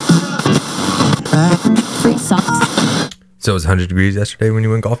So it was 100 degrees yesterday when you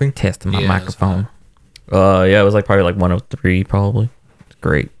went golfing? Testing my microphone. Yeah, it was like probably like 103 probably. It's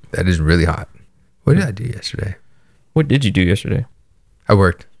great. That is really hot. What did I do yesterday? What did you do yesterday? I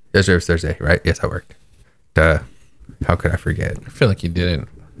worked. Yesterday was Thursday, right? Yes, I worked. Duh. How could I forget? I feel like you didn't.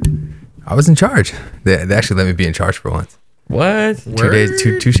 I was in charge. They actually let me be in charge for once. What? 2 days,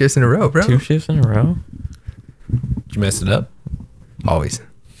 two shifts in a row, bro. 2 shifts in a row? Did you mess it up? Always.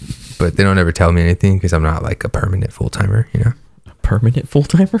 But they don't ever tell me anything because I'm not like a permanent full-timer, you know? A permanent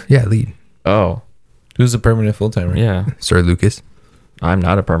full-timer? Yeah, lead. Oh. Who's a permanent full-timer? Yeah. Sir Lucas I'm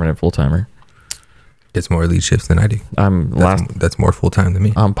not a permanent full-timer. gets more lead shifts than I do. That's more full-time than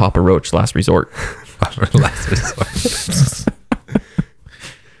me. I'm Papa Roach, last resort. Last resort.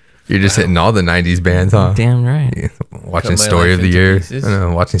 You're just hitting all the 90s bands, huh? Damn right. Yeah. Watching Story of the Year. I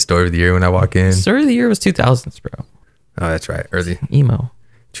know, watching Story of the Year when I walk in. Story of the Year was 2000s, bro. Oh, that's right. Early. Emo.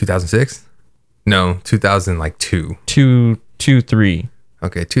 2006? No, 2002. 2-3.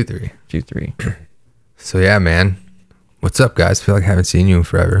 Okay, 2-3. 2-3. So yeah, man. What's up, guys? I feel like I haven't seen you in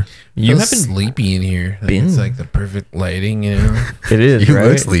forever. You Feels haven't sleepy in here. Like, been. it's like the perfect lighting, you know? It is, You right?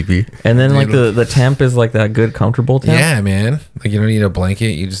 look sleepy. And then like the temp is like that good comfortable temp. Yeah, man. Like you don't need a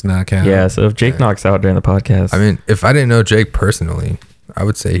blanket. You just knock out. Yeah, so if Jake knocks out during the podcast. I mean, if I didn't know Jake personally, I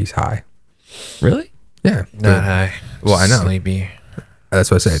would say he's high. Really? Yeah. Not high. Well, I know. Sleepy.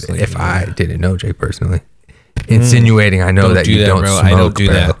 That's what I said. Sleepy, If I yeah. didn't know Jake personally. Insinuating, I know Don't that do you that, don't bro. smoke. I don't do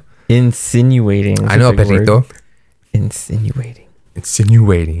bro. that. Insinuating. That's I know, a big word. perrito. Insinuating.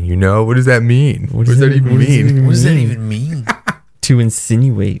 Insinuating, you know? What does that mean? What does that even mean? What does that even mean? To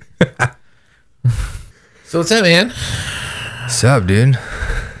insinuate. So what's up, man? What's up, dude?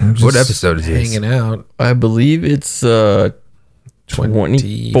 What episode is this? Hanging out. I believe it's 24?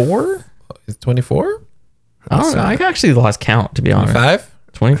 Is 24? I don't know. I actually lost count, to be honest. 25?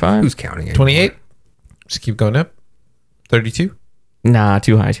 25? Who's counting it? 28? Just keep going up. 32? Nah,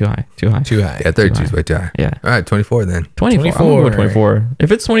 too high. Too high. Yeah, 32 is way too high. Yeah. All right, 24 then. 24. I'm 24. gonna go 24.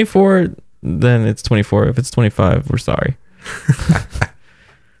 If it's 24, then it's 24. If it's 25, we're sorry.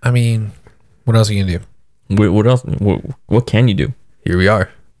 I mean, what else are you going to do? What else? What can you do? Here we are.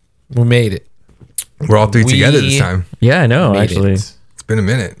 We made it. We're all three together this time. Yeah, I know, Made actually. it. It's been a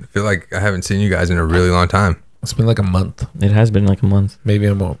minute. I feel like I haven't seen you guys in a really long time. It's been like a month. It has been like a month. Maybe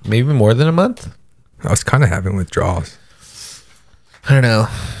more than a month. I was kind of having withdrawals. I don't know.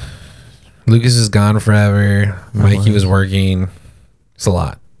 Lucas is gone forever. Mikey was working. It's a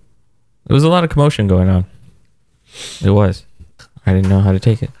lot. There was a lot of commotion going on. It was. I didn't know how to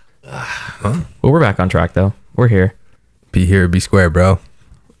take it. Huh? But we're back on track, though. We're here. Be here, be square, bro.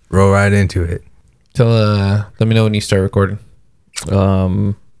 Roll right into it. Let me know when you start recording.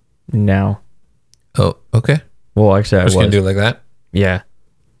 Now. Oh, okay. Well, actually, I We're was. just gonna do it like that. Yeah.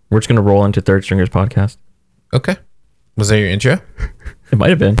 We're just going to roll into Third Stringers podcast. Okay. Was that your intro? It might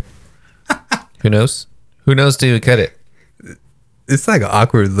have been. Who knows? Who knows till you cut it? It's like an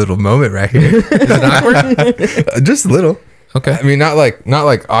awkward little moment right here. Is it awkward? Just a little. Okay. I mean, not like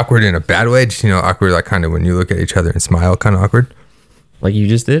awkward in a bad way. Just, awkward like kind of when you look at each other and smile, kind of awkward. Like you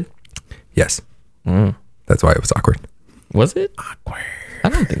just did? Yes. Mm. That's why it was awkward. Was it? Awkward. I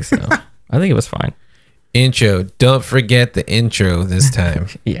don't think so. I think it was fine. Intro. Don't forget the intro this time.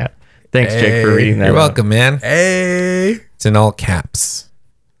 Yeah. Thanks, Jake, for reading that. You're out. welcome, man. Hey. It's in all caps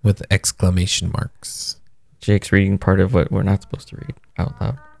with exclamation marks. Jake's reading part of what we're not supposed to read out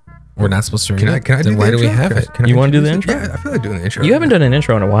loud. We're not supposed to read Can I it. do Then the why do we intro? have it? Can I You wanna do introduce the it? intro? Yeah, I feel like doing the intro. You haven't done an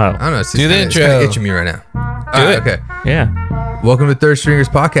intro in a while. I don't know. It's Do the kinda, intro. It's kind of itching me right now. Do it. Okay. Yeah. Welcome to Third Stringers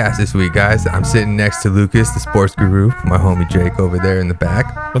Podcast this week, guys. I'm sitting next to Lucas, the sports guru, my homie Jake over there in the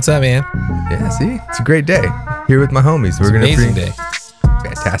back. What's up, man? Yeah, see? It's a great day. Here with my homies. We're going to Amazing day.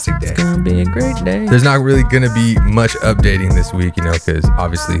 Fantastic day. It's gonna be a great day. There's not really going to be much updating this week, because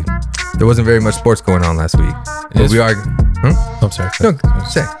obviously there wasn't very much sports going on last week. But is- we are... Huh? Oh, I'm sorry. No,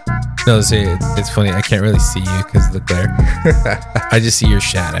 say. No, see, it's funny. I can't really see you because of the glare. I just see your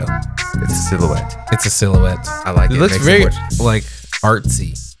shadow. It's a silhouette. It's a silhouette. I like it. It looks Makes very it more- like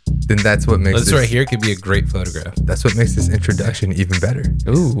artsy. Then that's what makes This right here could be a great photograph. That's what makes this introduction even better.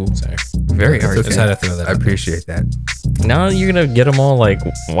 Ooh, Sorry. very That's hard. okay. Just had to throw that I out there. appreciate that. Now you're gonna get them all like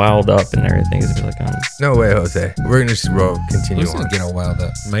wild up and everything. It's gonna be like, No way, Jose. We're going to just continue Who's on. gonna get all wild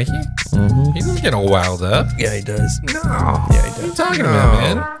up? Mikey? mm-hmm. He doesn't get all wild up. Yeah, he does. No. Yeah, he What are you does. talking No. about,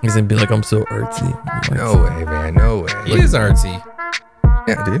 man? He's gonna be like, I'm so artsy. No way, man. No way. He is artsy.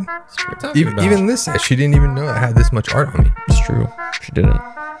 Yeah, dude. What are you talking about? Even Liz said she didn't even know I had this much art on me. It's true. She didn't.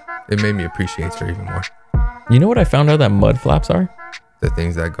 It made me appreciate her even more. You know what I found out that mud flaps are? The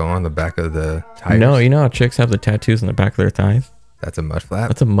things that go on the back of the tires. No, you know how chicks have the tattoos in the back of their thighs? That's a mud flap.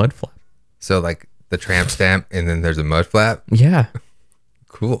 That's a mud flap. So like the tramp stamp, and then there's a mud flap. Yeah.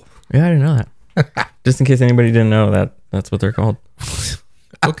 Cool. Yeah, I didn't know that. Just in case anybody didn't know that, that's what they're called.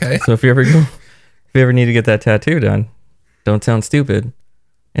 Okay. So if you ever need to get that tattoo done, don't sound stupid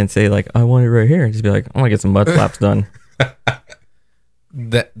and say like, I want it right here. Just be like, I want to get some mud flaps done.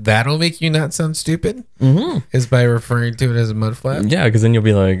 That'll make you not sound stupid. Mm-hmm. Is by referring to it as a mud flap. Yeah, because then you'll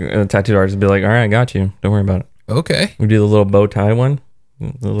be like, a tattoo artist will be like, all right, I got you. Don't worry about it. Okay. We do the little bow tie one.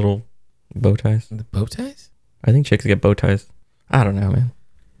 The little bow ties. The bow ties? I think chicks get bow ties. I don't know, man.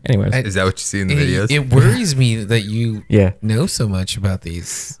 Anyways. Is that what you see in the videos? It worries me that you Yeah. know so much about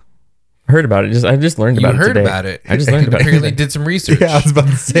these. I heard about it. I just learned about it today. You heard about it. I just learned about it. Apparently did some research. Yeah, I was about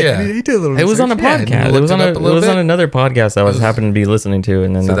to say. Yeah. He did a little It was on a research. Yeah, podcast. and It was on looked it up a little on bit. another podcast I was happening to be listening to,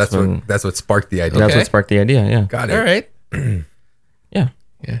 and then So that's what sparked the idea. that's Okay. what sparked the idea. Yeah. Got it. All right. Yeah.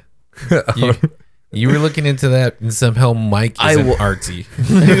 Yeah. You were looking into that, and somehow Mike I isn't will- artsy.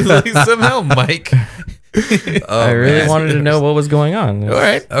 somehow Mike. Oh, I really man. wanted to know what was going on. All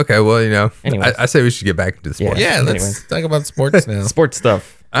right. Okay, well, Anyways. I say we should get back into the sports. Yeah. Yeah, let's Anyways. talk about sports now. Sports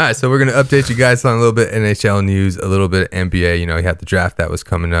stuff. All right, so we're gonna update you guys on a little bit NHL news, a little bit NBA. You know, you had the draft that was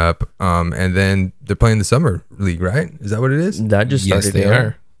coming up, and then they're playing the summer league, right? Is that what it is? That just Yes, started. they yeah.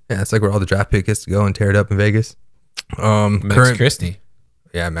 are. Yeah, it's like where all the draft pick gets to go and tear it up in Vegas. Max Christie.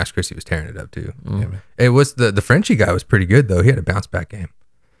 Yeah, Max Christie was tearing it up too. Mm. It was the Frenchie guy was pretty good though. He had a bounce back game.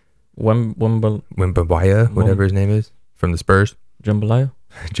 Wembanyama, whatever his name is, from the Spurs. Jambalaya.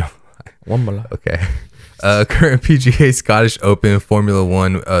 Wambala. Okay. Current PGA Scottish Open Formula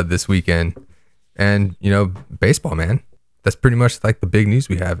One this weekend, and you know baseball, man. That's pretty much like the big news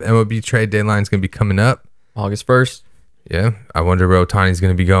we have. MLB trade deadline is going to be coming up. August 1st. Yeah, I wonder where Otani's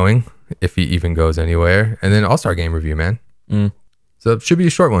going to be going, if he even goes anywhere. And then All-Star Game review, man. So it should be a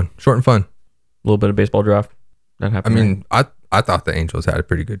short one, short and fun. A little bit of baseball draft. That I happened. mean, I thought the Angels had a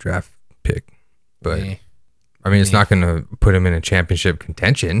pretty good draft pick, but Yeah. I mean, it's not going to put him in a championship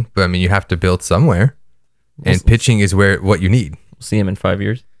contention. But I mean, you have to build somewhere, and pitching is what you need. We'll see him in 5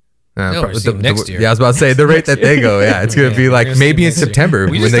 years. No, we'll see him next year. Yeah, I was about to say the rate that they go. Yeah, it's going to be we're like gonna see maybe in next year. September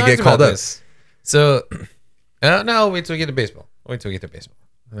We when just they talked get about called up. this. So, no, wait till we get to baseball. Wait till we get to baseball.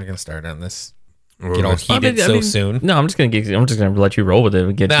 I'm not gonna start on this. Get all heated soon. No, I'm just gonna let you roll with it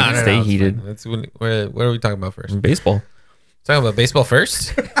and get you to stay it's heated. fine. That's what are we talking about first? Baseball. Talking about baseball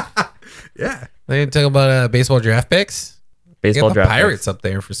first. Yeah. They talking about baseball draft picks. Baseball Got the draft. Pirates picks. up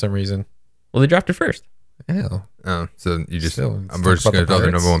there for some reason. Well, they drafted first. Oh, Oh, so you just Still, let's we're talk just about going to the throw the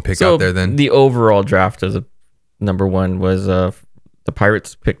Pirates. number one pick So out there then. the overall draft as a number one was the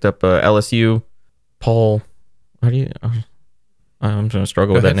Pirates picked up LSU. Paul. How do you? I'm gonna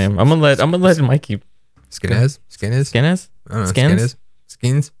struggle with that ahead. name. I'm gonna let Mikey. Skinez? Skenes? I don't know. Skins?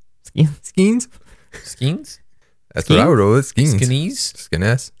 Skenes? Skenes? Skenes? Skeens, That's what I would roll with. Skenes. Skinnies,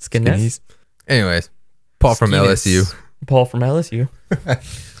 Skenes? Skenes? Anyways, Paul from Skenes. LSU. Paul from LSU.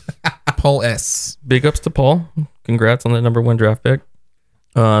 Paul S. Big ups to Paul. Congrats on the number one draft pick.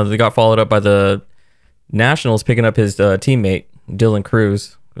 They got followed up by the Nationals picking up his teammate, Dylan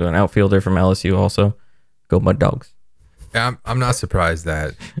Cruz, an outfielder from LSU also. Go Mud Dogs. Yeah, I'm not surprised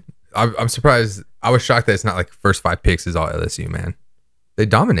that. I'm surprised. I was shocked that it's not like first 5 picks is all LSU, man. They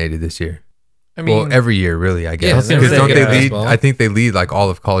dominated this year. I mean, Well, every year, really, I I guess. was gonna Because say, don't they yeah. lead? Baseball. I think they lead like all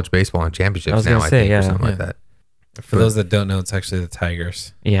of college baseball in I championships was now, gonna I say, think, yeah. or something like Yeah. that. for those that don't know, it's actually the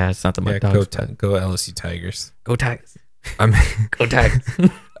Tigers. Yeah, it's not the Mud Yeah, Dogs. go LSU Tigers. Go Tigers. I mean, Go Tigers.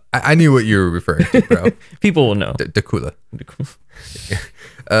 I knew what you were referring to, bro. People will know. Dakula.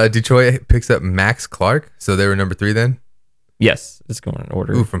 Detroit picks up Max Clark, so they were number 3 then. Yes, it's going in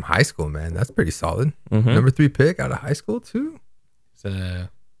order. Ooh, from high school, man, that's pretty solid. Mhm. Number 3 pick out of high school too.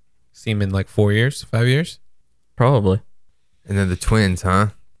 See him in like 4 years, 5 years. Probably. And then the Twins, huh?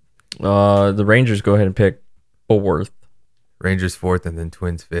 The Rangers go ahead and pick Bullworth. Rangers 4th, and then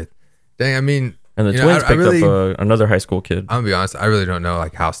Twins 5th. Dang, I mean, And the you know, Twins I picked really- up another high school kid. I'm gonna be honest. I really don't know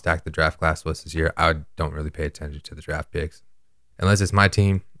like how stacked the draft class was this year. I don't really pay attention to the draft picks, unless it's my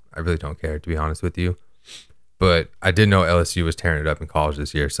team. I really don't care, to be honest with you. But I did know LSU was tearing it up in college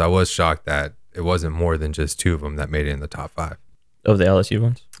this year, so I was shocked that it wasn't more than just 2 of them that made it in the top 5. Of the LSU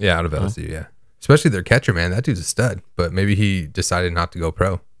ones. Yeah, out of LSU, yeah. Especially their catcher, man. That dude's a stud. But maybe he decided not to go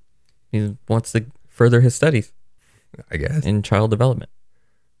pro. He wants to further his studies I guess. in child development.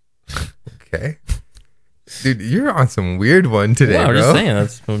 Okay. Dude, you're on some weird one today, Well, I'm bro. just saying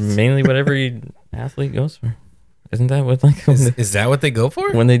that's mainly what every athlete goes for. Isn't that what like Is that what they go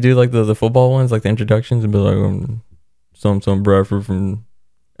for? when they do like the football ones, like the introductions, and be like some Bradford from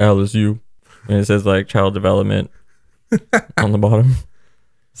LSU, and it says like child development on the bottom,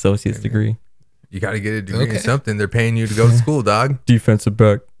 associate's degree, You got to get a degree Okay. in something. They're paying you to go to school, dog. defensive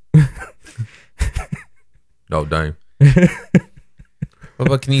back. Oh, dang. What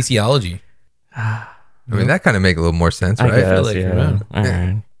about kinesiology? I mean, that kind of make a little more sense, I right? guess, feel like you're yeah. wrong. All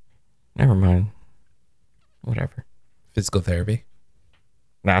right. Never mind. Whatever. Physical therapy.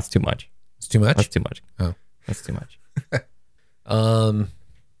 Nah, that's too much. It's too much. That's too much. Oh. That's too much.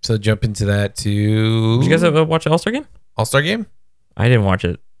 So jump into that to. Did you guys watch the All-Star game? All-Star game? I didn't watch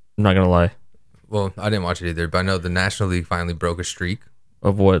it. I'm not gonna lie. Well, I didn't watch it either, but I know the National League finally broke a streak.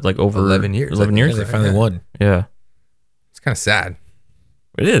 Of what? Like over 11 years. 11 Yeah, years? they finally won. Yeah. It's kind of sad.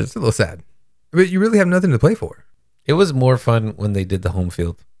 It It's is. a little sad. But you really have nothing to play for. It was more fun when they did the home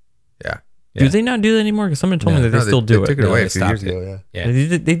field. Yeah. Do they not do that anymore? Because someone told me No. that they still do took it. it away they a few stopped years it. ago, yeah.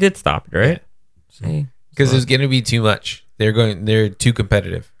 Yeah, They did stop it, right? See? because it was going to be too much. They're too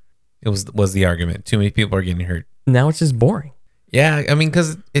competitive. It was the argument. Too many people are getting hurt. Now it's just boring. Yeah, I mean,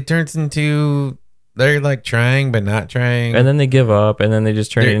 because it turns into they're like trying but not trying. And then they give up, and then they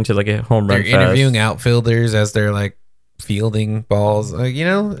just turn it They're- into like a home they're run fest. interviewing outfielders as they're like fielding balls. Like,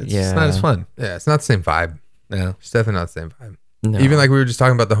 it's just not as fun. Yeah, it's not the same vibe. No, It's definitely not the same vibe. No. Even like we were just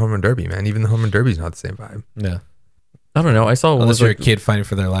talking about the home run derby, man. Even the home run derby is not the same vibe. no. I don't know. I saw it Unless was you're like a kid fighting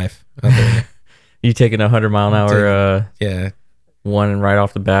for their life. Out there. you taking a 100-mile-an-hour Yeah, one right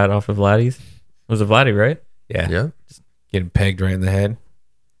off the bat off of Vladdy's. Was it Vladdy, right? yeah. Yeah. Getting pegged right in the head.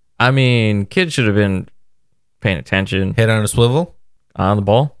 I mean, kids should have been paying attention Head on a swivel. on the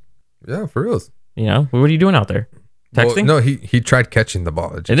ball. Yeah, for real. You know, what are you doing out there? Texting? Well, no, he tried catching the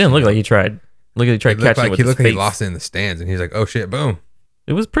ball. It didn't look like he tried. Look at he tried It looked catching it like with he his looked like face. he lost it in the stands, and he's like, "Oh shit, boom!"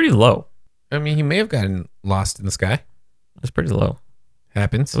 It was pretty low. I mean, he may have gotten lost in the sky. It was pretty low.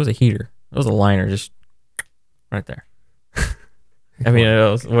 Happens. It was a heater. It was a liner, just right there. I mean,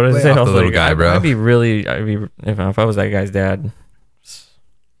 what did I Lay say? off I was the little like, guy, bro. I'd be if I was that guy's dad,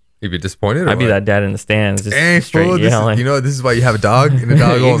 You'd be disappointed. I'd be that dad in the stands, just Dang, straight fool, yelling. this is why you have a dog in a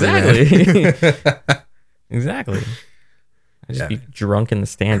dog only, man. Exactly. Exactly. I'd just Yeah. be drunk in the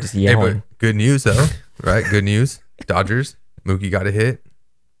stand, just Hey, yelling. but good news though, right? Good news. Dodgers. Mookie got a hit.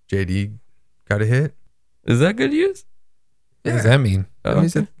 JD got a hit. Is that good news? What does that mean? That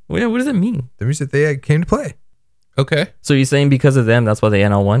means that, Well, yeah, what does that mean? that means that they came to play. Okay. So you're saying because of them, that's why the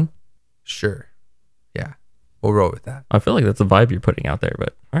NL won? Sure. Yeah. We'll roll with that. I feel like that's the vibe you're putting out there,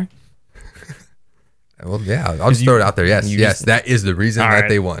 but all right. Well, yeah. I'll just throw it out there. Yes. you Yes. just- That is the reason All that right.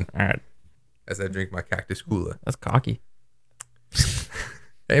 they won. All right. As I drink my cactus cola. That's cocky.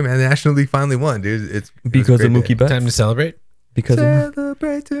 Hey man, the National League finally won, dude. It was a Because of great Mookie day. Betts. Time to celebrate. Because of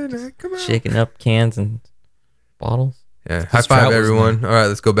Celebrate tonight. Come on. shaking up cans and bottles. Yeah. High Trout five, wasn't everyone. All right,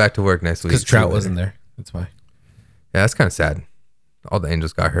 let's go back to work next week. Because See you Trout later. wasn't there. That's why. Yeah, that's kind of sad. All the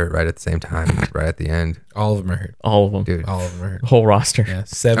Angels got hurt right at the same time, right at the end, All of them are hurt. All of them. dude. All of them are hurt. Whole roster. Yeah.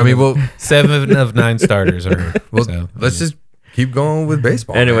 Seven. I mean, well, 7 of 9 starters are hurt. well, So, let's just keep going with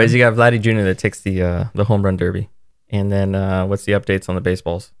baseball. Anyways, man. you got Vladdy Jr. that takes the home run derby. And then what's the updates on the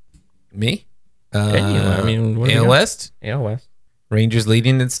baseballs? Me? I mean, what do we AL got? West. Yeah, West. Rangers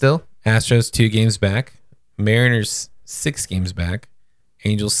leading it still. Astros 2 games back. Mariners 6 games back.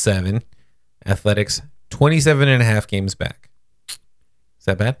 Angels 7. Athletics 27.5 games back. Is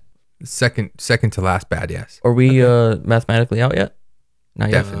that bad? second to last bad, yes. Are we mathematically out yet? Not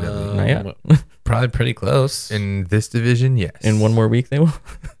yet. Definitely. Not yet. Probably pretty close. In this division, yes. In one more week, they will.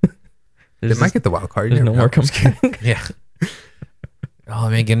 They might get the wild card. You There's no never more know. coming. Yeah. Oh,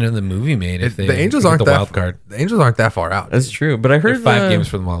 man, getting into the movie made if they The Angels get aren't the that wild card. The Angels aren't that far out. That's true. But I They're heard 5 games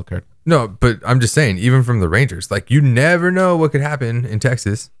for the wild card. No, but I'm just saying, even from the Rangers, like you never know what could happen in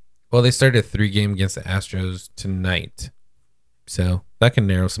Texas. Well, they started a 3-game against the Astros tonight, so that can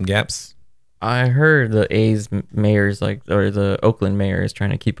narrow some gaps. I heard the A's mayor's or the Oakland mayor is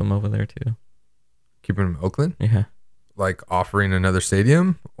trying to keep them over there too. Keeping them in Oakland, Yeah. like offering another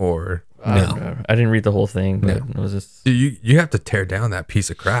stadium, or No. I didn't read the whole thing, but it was just dude, you have to tear down that piece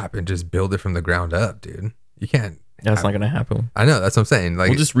of crap and just build it from the ground up, dude. You can't. that's not gonna happen. I know that's what I'm saying. Like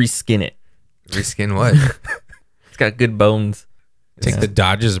We'll just reskin it. reskin what? It's got good bones. Take the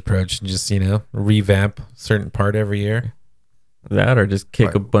Dodgers approach and just, revamp a certain part every year. That or just kick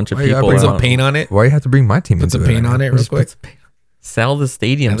Why- a bunch of why you gotta people Put bring some out. paint on it. Why you have to bring my team? Put some into paint it? on it real Just put quick. some paint. Sell the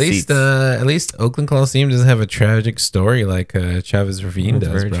stadium seats. At least Oakland Coliseum doesn't have a tragic story like Chavez Ravine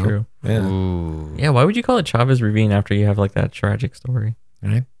That's does, very bro. true. Yeah. Ooh. Yeah, why would you call it Chavez Ravine after you have like that tragic story?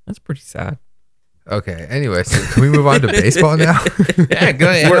 Right? That's pretty sad. Okay. Anyway, so can we move on to baseball now? Yeah, go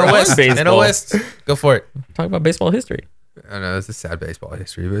ahead. We're NL on West. baseball. NL West. Go for it. Talk about baseball history. I know it's a sad baseball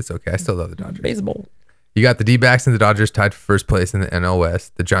history, but it's okay. I still love the Dodgers. Baseball. You got the D-backs and the Dodgers tied for first place in the NL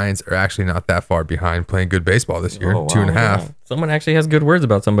West. The Giants are actually not that far behind playing good baseball this year, Oh, wow, 2.5. wow. Someone actually has good words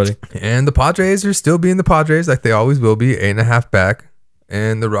about somebody. And the Padres are still being the Padres like they always will be, 8.5 back.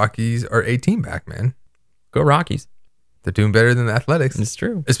 And the Rockies are 18 back, man. Go Rockies. They're doing better than the Athletics. It's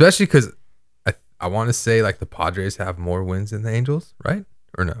true. Especially because I want to say like the Padres have more wins than the Angels, right?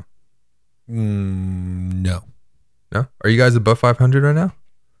 Or no? No. No? Are you guys above 500 right now?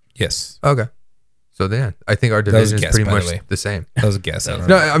 Yes. Okay. So then I think our That was a division is guess, pretty by the much way. the same. That was a guess. I don't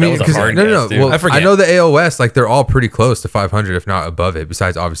No, know. I mean, was a because hard no. guess, dude. Well, I forget. I know the AL West, like they're all pretty close to 500, if not above it.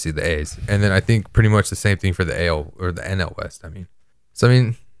 Besides, obviously the A's, and then I think pretty much the same thing for the AL or the NL West. I mean,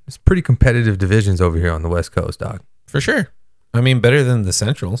 it's pretty competitive divisions over here on the West Coast, dog. For sure. I mean, better than the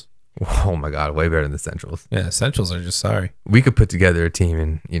Centrals. Oh my God, way better than the Centrals. Yeah, Centrals are just sorry. We could put together a team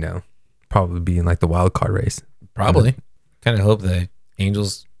and probably be in like the wild card race. Probably. Kind of hope the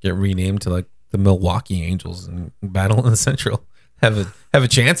Angels get renamed to like the Milwaukee Angels and battle in the Central. Have a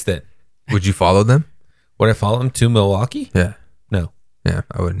chance then. Would you follow them? Would I follow them to Milwaukee? Yeah. No. Yeah,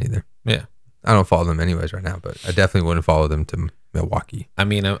 I wouldn't either. Yeah. I don't follow them anyways right now, but I definitely wouldn't follow them to Milwaukee. I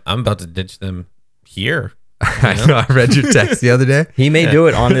mean, I'm about to ditch them here. I know. I read your text the other day. He may do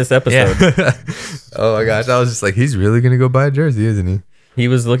it on this episode. Oh my gosh, I was just like, he's really gonna go buy a jersey, isn't he? He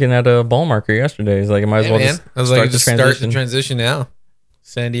was looking at a ball marker yesterday. He's like, I might as well just I was start like, the just start transition. the transition now.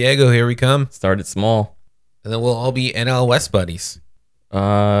 San Diego, here we come. Start it small. And then we'll all be NL West buddies.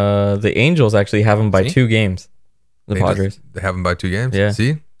 The Angels actually have him by See? 2 games. The Padres. They have them by 2 games. Yeah.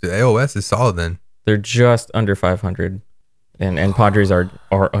 See, the AOS is solid then. They're just under 500, and Padres are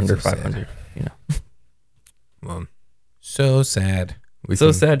under So sad. 500. You know, Well, So sad. we so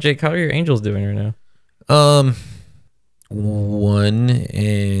can- sad. Jake, how are your Angels doing right now?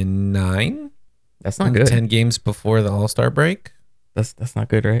 1-9. That's not good. 10 games before the All-Star break. That's not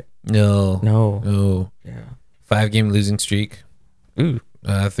good, right? No. No. Yeah. 5-game losing streak. Ooh.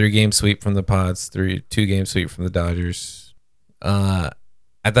 3-game sweep from the Pods. 2-game sweep from the Dodgers. I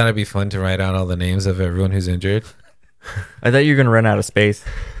thought it'd be fun to write out all the names of everyone who's injured. I thought you were gonna run out of space.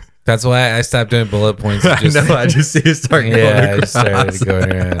 That's why I stopped doing bullet points. and I know. I just see you start going. Yeah, I just across. started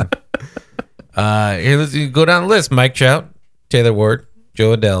going around. Here, let's go down the list. Mike Trout, Taylor Ward,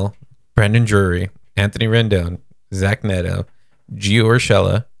 Joe Adell, Brendan Drury, Anthony Rendon, Zach Neto, Gio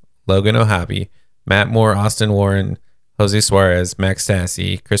Urshela, Logan O'Hoppe, Matt Moore, Austin Warren, Jose Suarez, Max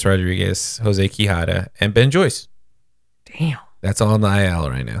Stassi, Chris Rodriguez, Jose Quijada, and Ben Joyce. Damn. That's all on the IL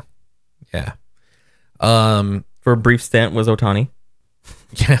right now. Yeah. For a brief stint was Otani.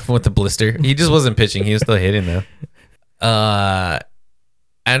 Yeah, with the blister. He just wasn't pitching. He was still hitting though. I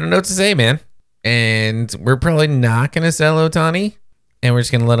don't know what to say, man. And we're probably not going to sell Otani. And we're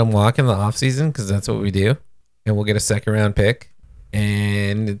just going to let him walk in the offseason because that's what we do. And we'll get a 2nd round pick.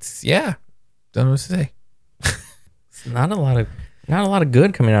 And it's, yeah. Don't know what to say. It's not a lot of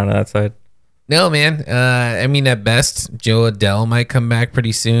good coming out of that side. No, man. I mean, at best, Joe Adell might come back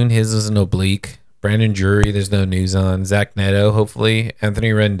pretty soon. His was an oblique. Brandon Drury, there's no news on. Zach Neto, hopefully. Anthony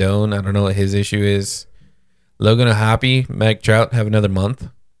Rendon, I don't know what his issue is. Logan O'Hoppe, Mike Trout have another month.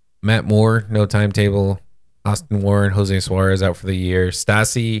 Matt Moore, no timetable. Austin Warren, Jose Suarez out for the year.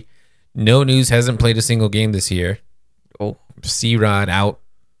 Stassi, no news, hasn't played a single game this year. Oh. C-Rod out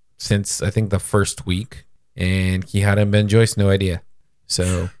since, I think, the first week. And Quijada and Ben Joyce, no idea.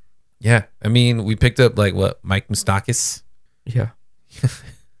 So, yeah. I mean, we picked up, Mike Moustakas? Yeah.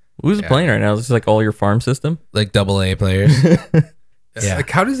 Who's playing right now? Is this like all your farm system? Like AA players. Yeah. Like,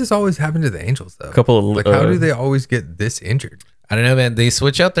 how does this always happen to the Angels though? A couple of Like, how do they always get this injured? I don't know, man. They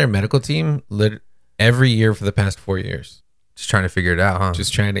switch out their medical team every year for the past 4 years. Just trying to figure it out, huh?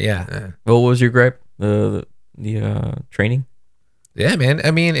 Just trying to, yeah. What was your gripe? The training? Yeah, man.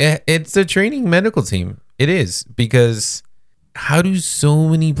 I mean, it's a training medical team. It is, because how do so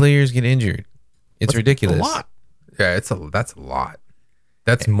many players get injured? It's ridiculous. A lot. Yeah, that's a lot.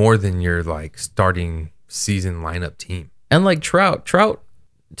 That's more than your like starting season lineup team. And like Trout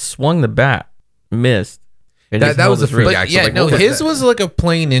swung the bat, missed. And That just was a held his freak wrist. But accident. yeah, Like, no, what was his that? was like a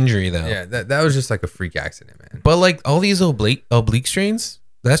plain injury though. Yeah, that was just like a freak accident, man. But like all these oblique strains,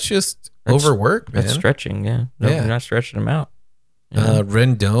 that's just overwork, man. That's stretching, yeah. No, Yeah. you're not stretching them out. Yeah.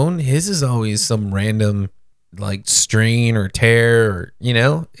 Rendon, his is always some random like strain or tear, or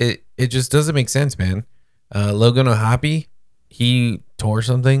it just doesn't make sense, man. Logan O'Hoppe, he tore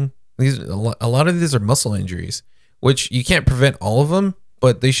something. A lot of these are muscle injuries, which you can't prevent all of them,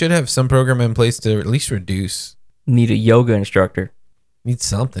 but they should have some program in place to at least reduce. Need a yoga instructor. Need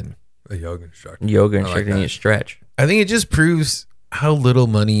something. A yoga instructor. Yoga like instructor that. needs stretch. I think it just proves how little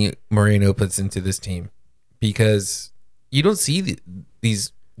money Moreno puts into this team, because you don't see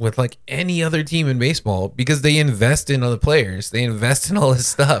these with like any other team in baseball, because they invest in other players. They invest in all this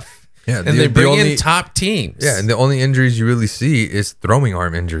stuff. Yeah, And they bring in top teams. Yeah, and the only injuries you really see is throwing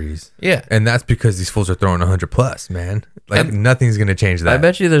arm injuries. Yeah. And that's because these fools are throwing 100 plus, man. Like, nothing's going to change that. I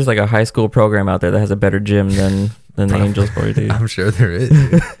bet you there's like a high school program out there that has a better gym than the Angels probably do. I'm sure there is.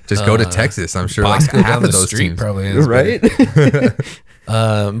 Dude. Just go to Texas. I'm sure Bosco like half down of the those street teams. probably is. Right?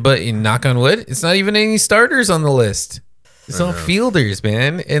 But knock on wood, it's not even any starters on the list. It's all fielders,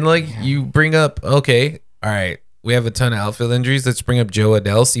 man. And like you bring up, okay, all right, we have a ton of outfield injuries. Let's bring up Joe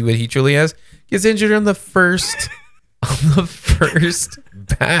Adele, see what he truly has. Gets injured on the first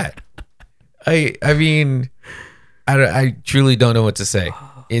bat. I mean, I truly don't know what to say.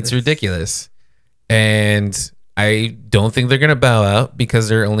 It's ridiculous. And I don't think they're going to bow out because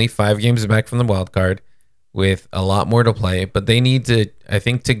they're only 5 games back from the wild card with a lot more to play. But they need to, I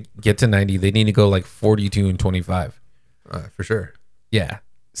think, to get to 90, they need to go like 42 and 25. For sure. Yeah.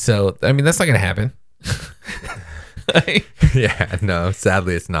 So, I mean, that's not going to happen. Yeah, no,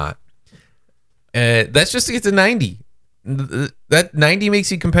 sadly it's not. That's just to get to 90. That 90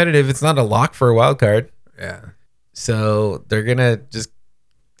 makes you competitive. It's not a lock for a wild card. Yeah. So they're going to just,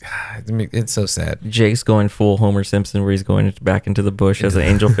 it's so sad. Jake's going full Homer Simpson where he's going back into the bush as an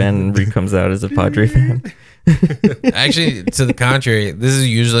Angel fan and Reed comes out as a Padre fan. Actually, to the contrary, this is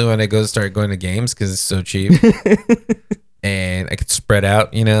usually when I start going to games because it's so cheap. And I could spread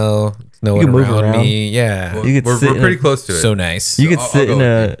out, no one move around around. me. Yeah. Well, You could sit we're in pretty a- close to it. So nice. You could I'll sit go in with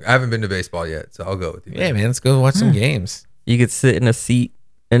a you. I haven't been to baseball yet, so I'll go with you. Yeah, man. Let's go watch some games. you could sit in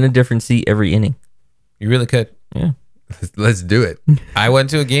a different seat every inning. You really could. Yeah. Let's do it. I went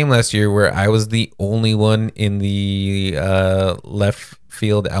to a game last year where I was the only one in the left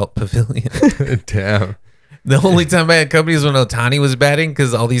field out pavilion. Damn. The only time I had company was when Ohtani was batting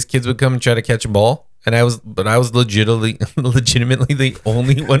because all these kids would come and try to catch a ball. And I was legitimately the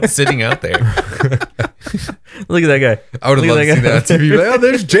only one sitting out there. Look at that guy. I would have Look loved at to see that on that guy. TV. Like, oh,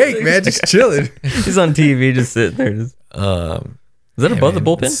 there's Jake, man, just chilling. He's on TV just sitting there. Is that above the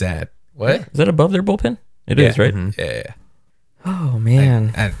bullpen? It's sad. What? Is that above their bullpen? It is, right? Mhm. Yeah. Oh,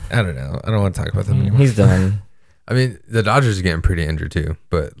 man. I don't know. I don't want to talk about them anymore. He's done. I mean, the Dodgers are getting pretty injured too,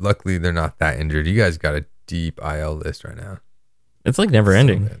 but luckily they're not that injured. You guys got a deep IL list right now. It's like never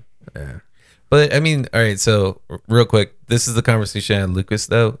ending. Yeah. But I mean, all right. So real quick, this is the conversation I had with Lucas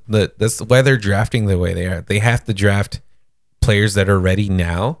though. That's why they're drafting the way they are. They have to draft players that are ready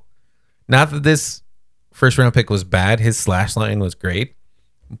now. Not that this first round pick was bad. His slash line was great,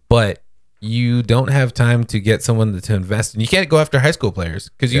 but you don't have time to get someone to invest, and you can't go after high school players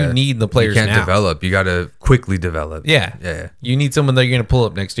because you need the players. You can't now. develop. You got to quickly develop. Yeah. Yeah. You need someone that you're going to pull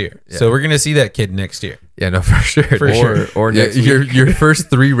up next year. Yeah. So we're going to see that kid next year. Yeah, no, for sure. For sure. Or Yeah, next your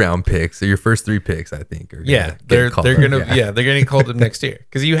first 3 round picks, or your first 3 picks, I think. Are Yeah, gonna they're get called going up. to they're going to call them next year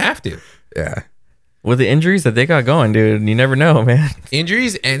because you have to. Yeah. With the injuries that they got going, dude, you never know, man.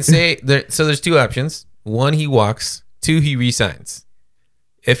 Injuries and so there's 2 options. 1, he walks. 2, he resigns.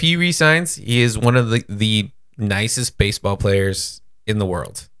 If he resigns, he is one of the nicest baseball players in the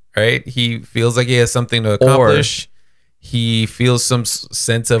world, right? He feels like he has something to accomplish. He feels some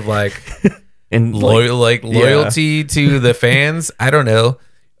sense of like And loyalty to the fans. I don't know.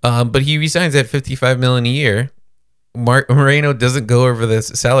 But he resigns at $55 million a year. Mark Moreno doesn't go over the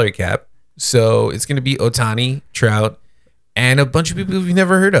salary cap. So it's going to be Ohtani, Trout, and a bunch of people we've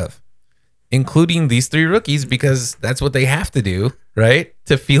never heard of, including these 3 rookies, because that's what they have to do, right?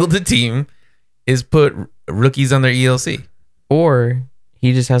 To field a team is put rookies on their ELC. or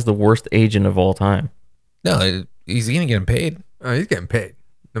he just has the worst agent of all time. No, he's going to get him paid. Oh, he's getting paid.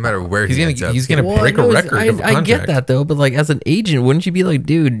 No matter where He's he going ends up. to break a record of a I contract. get that though, but like as an agent, wouldn't you be like,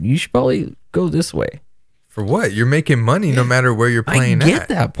 dude, you should probably go this way? For what? You're making money no matter where you're I playing get at.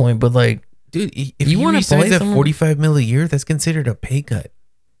 that point, but like, Dude, if You you wanna resigns play at someone- $45 million a year, that's considered a pay cut.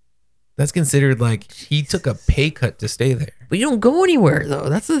 That's considered like he took a pay cut to stay there. but you don't go anywhere though.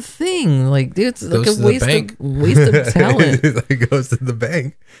 That's the thing. Like, dude, it's like Goes to a the waste bank. of talent. It goes to the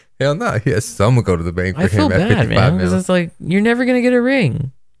bank. Hell no. He has someone go to the bank for I feel him at bad, 55 man, because mil. it's like you're never gonna get a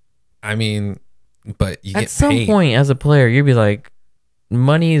ring. I mean, but you At get some paid. point, as a player, you'd be like,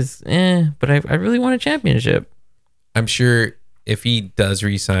 money is but I really want a championship. I'm sure if he does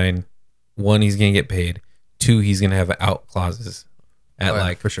resign, 1, he's gonna get paid. 2, he's gonna have out clauses at Oh, yeah,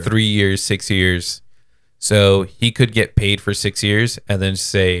 like for sure. 3 years, 6 years. So he could get paid for 6 years and then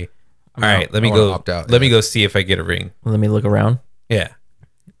say, "All right, let me I wanna go. opt out, Let me yeah. go see if I get a ring." Let me look around. Yeah.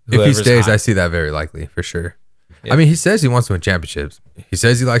 If he Whoever's stays, hot. I see that very likely for sure. Yeah. I mean, he says he wants to win championships. He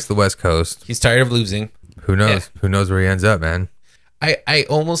says he likes the West Coast. He's tired of losing. Who knows? Who knows where he ends up, man? I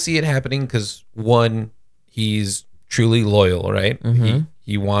almost see it happening because 1, he's truly loyal, right? Mhm.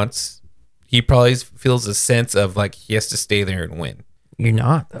 He probably feels a sense of like he has to stay there and win. You're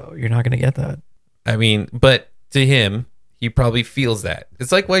not though. You're not gonna get that. I mean, but to him, he probably feels that.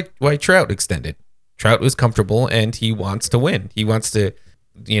 It's like why Trout extended. Trout was comfortable and he wants to win. He wants to,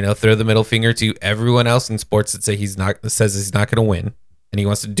 throw the middle finger to everyone else in sports that says he's not going to win, and he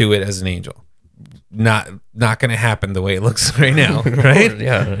wants to do it as an Angel. Not going to happen the way it looks right now, right?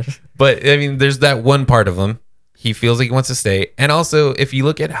 Yeah. But I mean, there's that one part of him. He feels like he wants to stay. And also, if you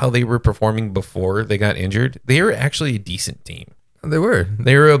look at how they were performing before they got injured, they were actually a decent team. They were.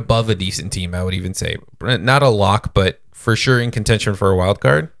 They were above a decent team, I would even say. Not a lock, but for sure in contention for a wild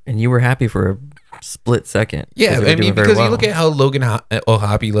card. And you were happy for a split second. Yeah, they were I mean, doing very because you well. look at how Logan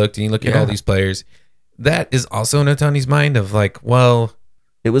O'Hoppe looked, and you look at all these players, that is also in Otani's mind of like, well,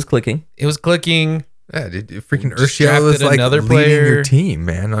 it was clicking. it was clicking. Yeah, dude, freaking Just Urshela was drafted like another leading player. your team,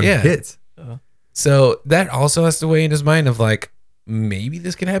 man, on Yeah. hits. So that also has to weigh in his mind of like, maybe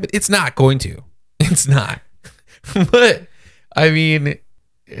this can happen. It's not going to. It's not. But I mean,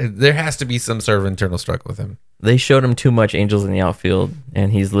 there has to be some sort of internal struggle with him. They showed him too much Angels in the outfield,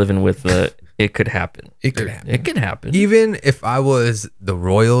 and he's living with the it could happen. It could happen. It could happen. Even if I was the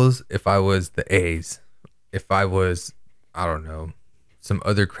Royals, if I was the A's, if I was, I don't know, some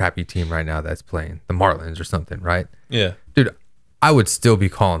other crappy team right now that's playing, the Marlins or something, right? Yeah. Dude, I would still be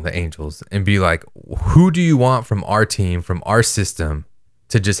calling the Angels and be like, who do you want from our team, from our system,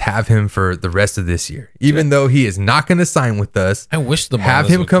 to just have him for the rest of this year? Even though he is not going to sign with us, I wish the have Marlins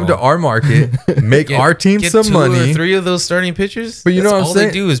him would come to call. our market, make our team Get some 2 money. or 3 of those starting pitchers. But you know That's what I'm all saying?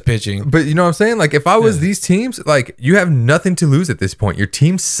 they do is pitching. But you know what I'm saying? Like, if I was these teams, like, you have nothing to lose at this point. Your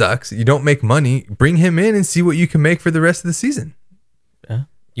team sucks. You don't make money. Bring him in and see what you can make for the rest of the season.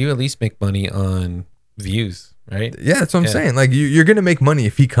 You at least make money on views, right? Yeah, that's what I'm saying. Like, you're going to make money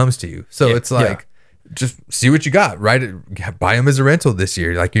if he comes to you. So it's like, just see what you got, right? Buy him as a rental this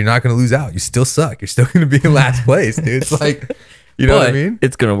year. Like, you're not going to lose out. You still suck. You're still going to be in last place, dude. It's like, you know what I mean?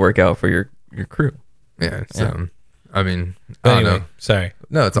 It's gonna work out for your crew. Yeah. So, I mean, I But don't anyway, know. sorry.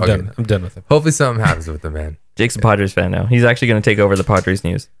 No, it's all I'm done. good. I'm done with him. Hopefully something happens with him, man. Jake's a Padres fan now. He's actually gonna take over the Padres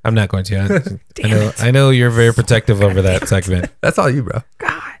news. I'm not going to. I know you're very protective over that segment. That's all you, bro.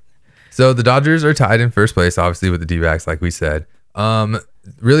 God. So the Dodgers are tied in first place, obviously, with the D-backs, like we said.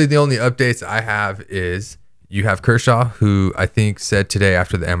 Really, the only updates I have is you have Kershaw, who I think said today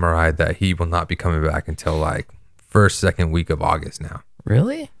after the MRI that he will not be coming back until like second week of August now.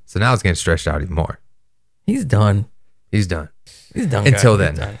 Really? So now it's getting stretched out even more. He's done. He's done. He's done. Until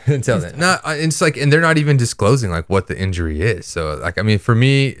guys. then. He's done. Until then. No, it's like, and they're not even disclosing like what the injury is. So like, I mean, for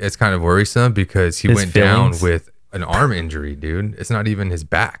me, it's kind of worrisome because he His went feelings. down with an arm injury, dude. It's not even his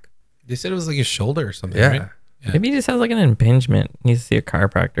back. They said it was like his shoulder or something, Yeah. right? Maybe he just has like an impingement. He needs to see a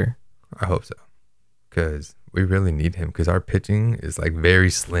chiropractor. I hope so. Because we really need him because our pitching is like very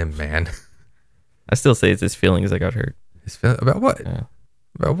slim, man. I still say it's his feelings that got hurt. About what? Yeah.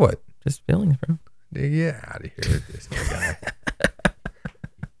 About what? Just feelings, bro. Get out of here with this, my guy.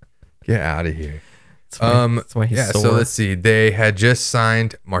 Get out of here. That's why he's Yeah, sore. so let's see. They had just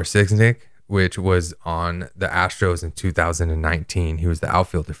signed Marcinnik, which was on the Astros in 2019. He was the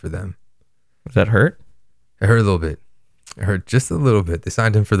outfielder for them. Was that hurt? It hurt a little bit. It hurt just a little bit. They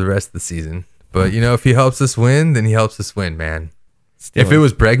signed him for the rest of the season. But, you know, if he helps us win, then he helps us win, man. If it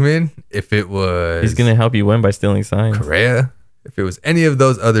was Bregman, if it was he's gonna help you win by stealing signs. Correa, if it was any of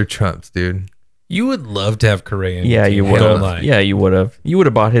those other Trumps, dude. You would love to have Correa. In Yeah, your you team, would don't have. lie. Yeah, you would have. You would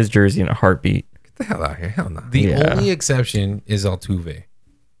have bought his jersey in a heartbeat. Get the hell out of here. Hell no. The Yeah. only exception is Altuve.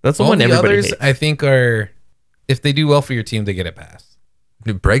 That's the All one the everybody others, hates. I think, are if they do well for your team, they get a pass.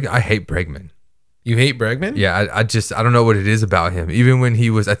 Dude, I hate Bregman. You hate Bregman? Yeah, I don't know what it is about him. Even when he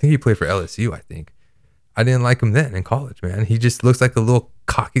was, I think he played for LSU, I think. I didn't like him then in college, man. He just looks like a little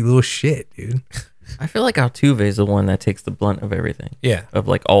cocky little shit, dude. I feel like Altuve is the one that takes the blunt of everything. Yeah. Of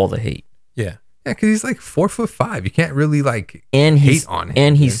like all the hate. Yeah. Yeah, because he's like 4'5". You can't really like And hate on him.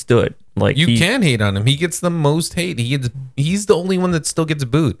 And he man. stood. Like You can hate on him. He gets the most hate. He's the only one that still gets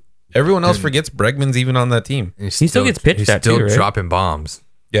booed. Everyone else forgets Bregman's even on that team. And He still gets pitched He's at still too, right? dropping bombs.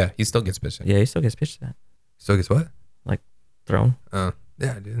 Yeah, he still gets pitched. Yeah, he still gets pitched at. Still gets what? Thrown. Yeah,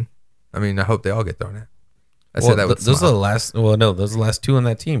 dude. I mean, I hope they all get thrown at. I Well, said that with a those are smile. the last. Well, no, those are the last 2 on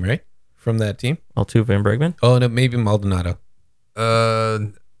that team, right? From that team. Altuve and Bregman. Oh no, maybe Maldonado.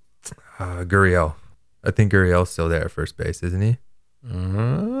 Gurriel. I think Gurriel's still there at first base, isn't he?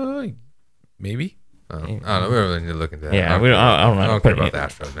 Maybe. I don't know. We don't really need to look into that. Yeah, I we don't- I don't know. I don't care Putting about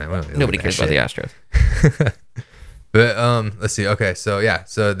the Astros, man. We don't need to Nobody look at cares about the that Astros. shit. But let's see. Okay, so yeah,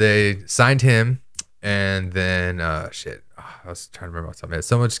 so they signed him, and then shit. I was trying to remember what's up.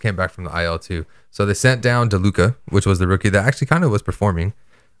 Someone just came back from the IL too. So they sent down DeLuca, which was the rookie that actually kind of was performing.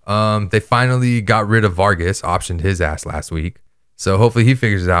 They finally got rid of Vargas, optioned his ass last week. So hopefully he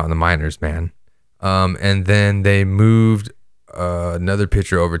figures it out in the minors, man. And then they moved another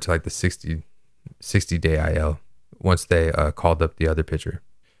pitcher over to like the 60 day IL once they called up the other pitcher.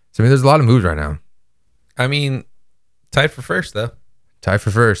 So I mean, there's a lot of moves right now. I mean, tied for first though. Tied for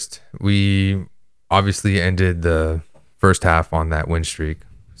first. We obviously ended the first half on that win streak,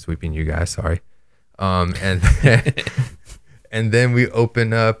 sweeping you guys. Sorry. And then, and then we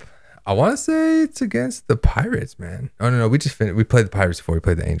open up. I want to say it's against the Pirates, man. Oh no, we just finished. We played the Pirates before we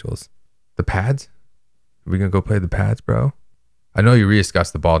played the Angels. The Pads. Are we gonna go play the Pads, bro? I know you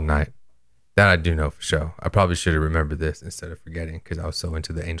re-discussed the ball tonight. That I do know for sure. I probably should have remembered this instead of forgetting because I was so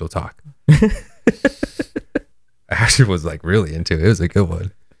into the Angel talk. I actually was like really into it. It was a good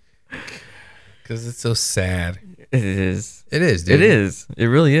one. Because it's so sad. It is. It is, dude. It is. It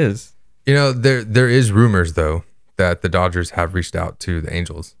really is. You know, there is rumors though that the Dodgers have reached out to the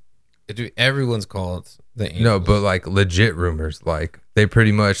Angels. Dude, everyone's called the Angels. No, but like legit rumors. Like they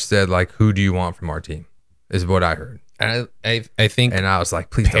pretty much said like, "Who do you want from our team?" Is what I heard. I think, And I was like,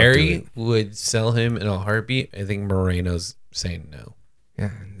 "Please don't do Perry it." would sell him in a heartbeat. I think Moreno's saying no.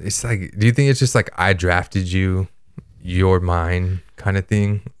 Yeah, it's like, do you think it's just like I drafted you, you're mine kind of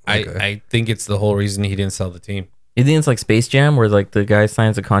thing? Like I think it's the whole reason he didn't sell the team. You think it's like Space Jam, where like the guy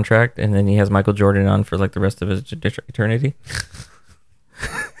signs a contract and then he has Michael Jordan on for like the rest of his eternity,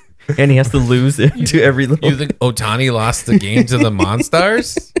 and he has to lose it to every little. You think Ohtani lost the game to the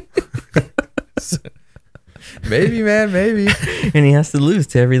Monstars? maybe, man, maybe. And he has to lose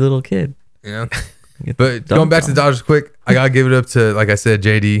to every little kid. Yeah. But going back to the Dodgers quick, I gotta give it up to, like I said,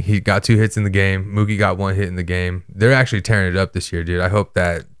 JD. He got 2 hits in the game. Mookie got 1 hit in the game. They're actually tearing it up this year, dude. I hope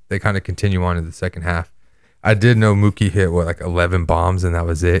that they kind of continue on in the second half. I did know Mookie hit like 11 bombs and that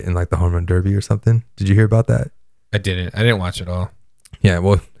was it in like the home run derby or something. Did you hear about that? I didn't watch it all. Yeah,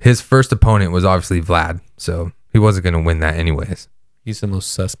 well, his first opponent was obviously Vlad, so he wasn't gonna win that anyways. He's the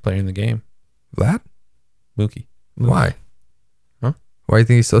most sus player in the game. Vlad? Mookie. Why? Huh? Why do you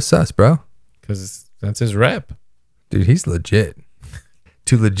think he's so sus, bro? Because that's his rep. Dude, he's legit.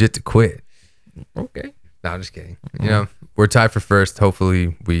 Too legit to quit. Okay. No, I'm just kidding. You know, we're tied for first.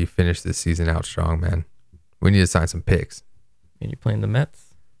 Hopefully, we finish this season out strong, man. We need to sign some picks. And you're playing the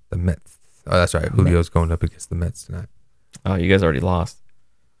Mets? The Mets. Oh, that's right. Julio's going up against the Mets tonight. Oh, you guys already lost.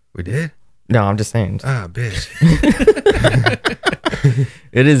 We did? No, I'm just saying. Ah, bitch.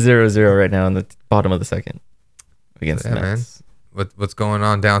 It is 0-0 right now in the bottom of the second against the Mets. Man. What's going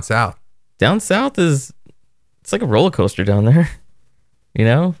on down south? Down south it's like a roller coaster down there. You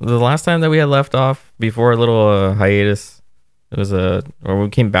know, the last time that we had left off before a little hiatus, it was or we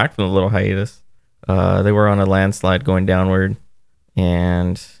came back from a little hiatus. They were on a landslide going downward,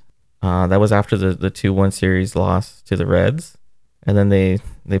 and that was after the 2-1 series loss to the Reds, and then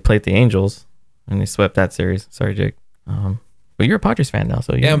they played the Angels and they swept that series. Sorry, Jake. But you're a Padres fan now,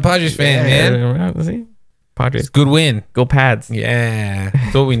 so I'm a Padres fan, man. See? Padres, It's a good win. go Pads. Yeah,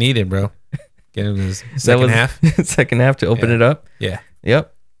 that's what we needed, bro. Get him this second half. Second half to open it up. Yeah.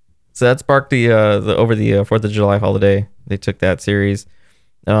 Yep. So that sparked the over the 4th of July holiday. They took that series.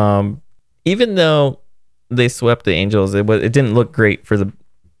 Even though they swept the Angels, it didn't look great for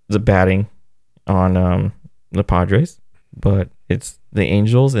the batting on the Padres. But it's the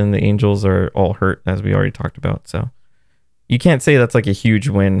Angels, and the Angels are all hurt, as we already talked about. So you can't say that's like a huge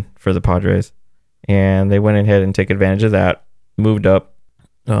win for the Padres. And they went ahead and take advantage of that, moved up.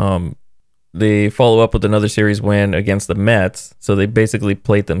 They follow up with another series win against the Mets. So they basically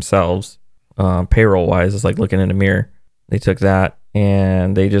played themselves payroll-wise. It's like looking in a mirror. They took that,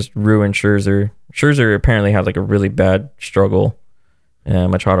 and they just ruined Scherzer. Scherzer apparently had like a really bad struggle.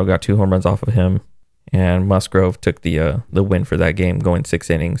 And Machado got 2 home runs off of him. And Musgrove took the win for that game, going 6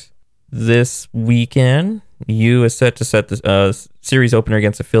 innings. This weekend, U is set to set the series opener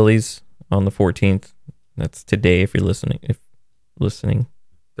against the Phillies on the 14th. That's today if you're listening. Thursday.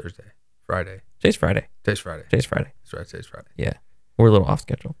 Friday. Today's Friday. Today's Friday. Today's Friday. That's right. Today's Friday. Yeah. We're a little off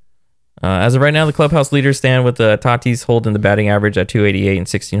schedule. As of right now, the clubhouse leaders stand with Tatis holding the batting average at 288 and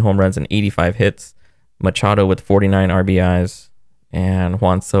 16 home runs and 85 hits. Machado with 49 RBIs. And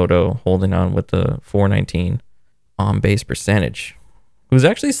Juan Soto holding on with the 419 on base percentage. Who's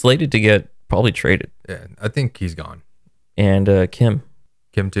actually slated to get probably traded. Yeah, I think he's gone. And Kim.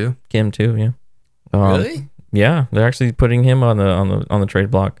 Kim too? Kim too, yeah. Really? Yeah, they're actually putting him on the trade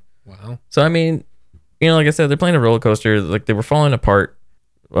block. Wow. So I mean, like I said, they're playing a roller coaster. Like they were falling apart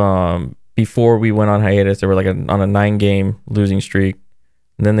before we went on hiatus. They were like on a 9-game losing streak,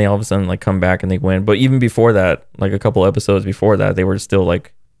 and then they all of a sudden like come back and they win. But even before that, like a couple episodes before that, they were still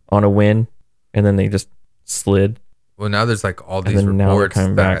like on a win, and then they just slid. Well, now there's like all these then now they're reports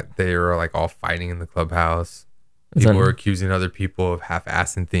coming that back. they are like all fighting in the clubhouse. People are accusing other people of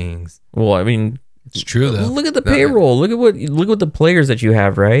half-assing things. Well, I mean, It's true though. look at the payroll. Look at the players that you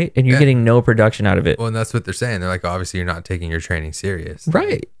have, right? And you're getting no production out of it. Well, and that's what they're saying. They're like, obviously, you're not taking your training serious.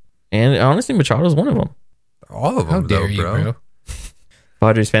 Right. And honestly, Machado's one of them. All of them, How dare though, you, bro?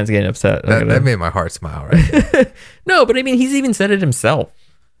 Padres fans getting upset. That made my heart smile, right? No, but I mean, he's even said it himself.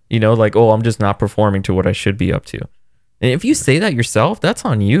 You know, like, oh, I'm just not performing to what I should be up to. And if you say that yourself, that's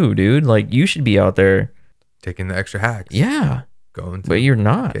on you, dude. Like, you should be out there. Taking the extra hacks. Yeah. Going to But you're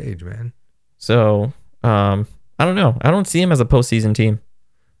not. the cage, man. So, I don't know. I don't see him as a postseason team.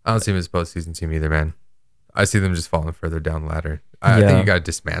 I don't see him as a postseason team either, man. I see them just falling further down the ladder. I think you got to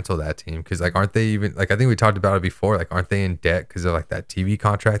dismantle that team because, like, aren't they even, like, I think we talked about it before, like, aren't they in debt because of, like, that TV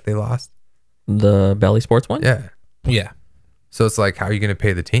contract they lost? The Bally Sports one? Yeah. Yeah. So it's like, how are you going to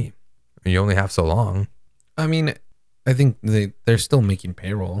pay the team? I mean, you only have so long. I mean, I think they're still making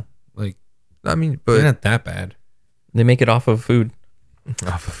payroll. Like, I mean, they're but not that bad. They make it off of food.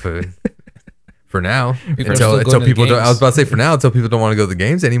 off of food. For now. People are still Until going to the people don't, I was games. about to say for now, until people don't want to go to the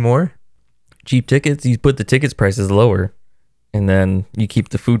games anymore. Cheap tickets, you put the tickets prices lower, and then you keep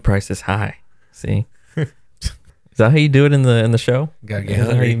the food prices high. See? Is that how you do it in the show? Gotta Is get that how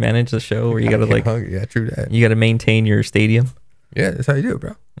you hungry. manage the show where you gotta like Yeah, true that. you gotta maintain your stadium? Yeah, that's how you do it,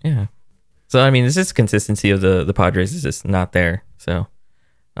 bro. Yeah. So I mean, it's just consistency of the Padres is just not there. So,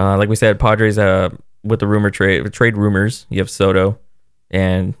 like we said, Padres with the trade rumors, you have Soto,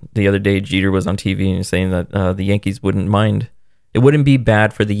 and the other day Jeter was on TV and saying that the Yankees wouldn't mind. It wouldn't be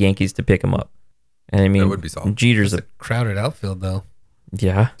bad for the Yankees to pick him up. And I mean, That would be solid. Jeter's It's a crowded outfield though,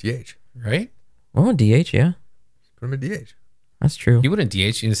 yeah. DH. right? Oh, DH, yeah, Put him in DH. that's true. He wouldn't DH.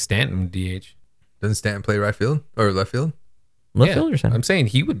 He just Stanton would DH. Doesn't Stanton play right field or left field? Left field or center? I'm saying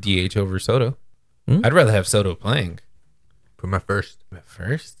he would DH over Soto. Hmm? I'd rather have Soto playing Put him at first. at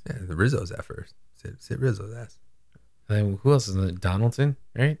first. Yeah, the Rizzo's at first. Sit Rizzo's ass. And then who else is in it? Donaldson,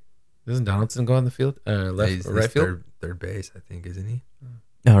 right? Doesn't Donaldson go on the field? Left He's or right field? third base, I think, isn't he?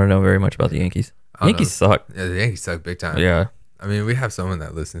 I don't know very much about the Yankees. I don't Yankees suck. Yeah, the Yankees suck big time. Yeah, I mean, we have someone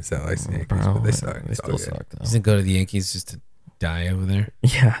that listens that likes the Yankees, bro, but they suck. They It's all still good. suck though. Doesn't go to the Yankees just to die over there.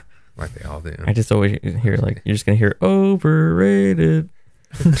 Yeah, Like they all do. I just always hear like you're just gonna hear overrated.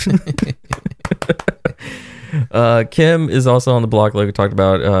 Kim is also on the block, like we talked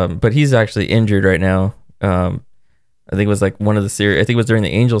about, but he's actually injured right now. I think it was like one of the series. I think it was during the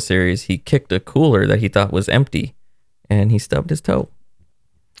Angel series. He kicked a cooler that he thought was empty, and he stubbed his toe.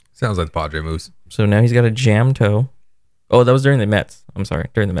 Sounds like the Padre moves. So now he's got a jam toe. Oh, that was during the Mets. I'm sorry,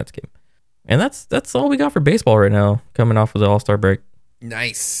 during the Mets game. And that's all we got for baseball right now, coming off of the All-Star break.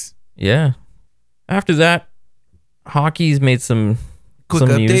 Nice. Yeah. After that, hockey's made some Quick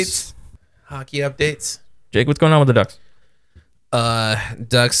news. updates. Hockey updates. Jake, what's going on with the Ducks?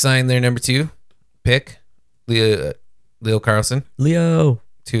 Ducks signed their number 2 pick, Leo Carlson, Leo.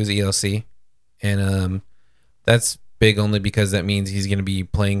 to his ELC, and that's big only because that means he's going to be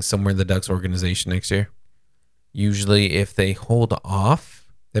playing somewhere in the Ducks organization next year. Usually, if they hold off,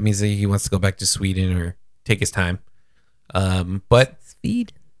 that means that he wants to go back to Sweden or take his time. But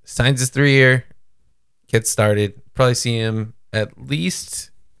Speed. signs his 3-year, gets started. Probably see him at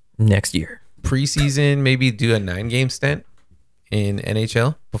least Next year. preseason, maybe do a 9-game stint in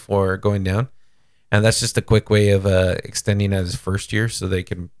NHL before going down. And that's just a quick way of extending out his first year so they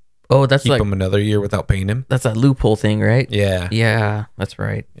can Oh, that's keep like him another year without paying him. that's that loophole thing, right? Yeah. Yeah, that's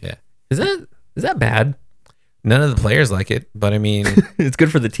right. Yeah. Is that bad? None of the players like it, but I mean, It's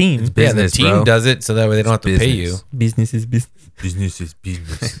good for the team. business, the team bro. does it so that way they don't have to pay you. business. Business is business. Business is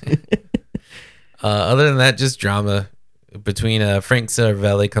business. Other than that, just drama between Frank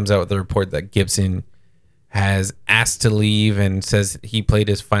Cervelli comes out with a report that Gibson has asked to leave and says he played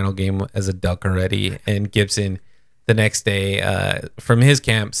his final game as a Duck already. And Gibson, the next day, from his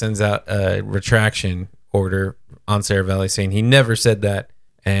camp, sends out a retraction order on Cervelli saying he never said that.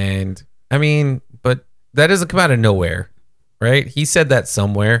 And I mean, but that doesn't come out of nowhere, right? He said that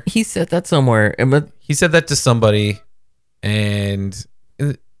somewhere. He said that somewhere, but He said that to somebody, and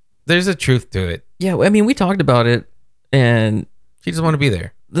there's a truth to it. yeah, I mean, we talked about it, and He just want to be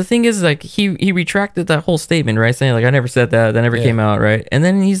there. the thing is, like, he retracted that whole statement, right? Saying like, I never said that. That never Yeah. came out, right? And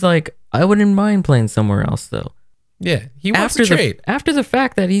then he's like, I wouldn't mind playing somewhere else, though. Yeah, he wants to trade. After the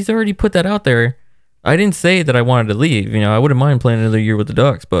fact that he's already put that out there, I didn't say that I wanted to leave. You know, I wouldn't mind playing another year with the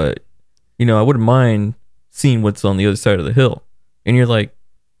Ducks, but you know, I wouldn't mind seeing what's on the other side of the hill. And you're like,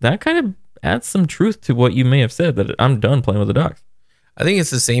 that kind of adds some truth to what you may have said, that I'm done playing with the Ducks. I think it's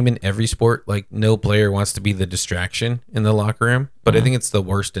the same in every sport. Like, no player wants to be the distraction in the locker room, but I think it's the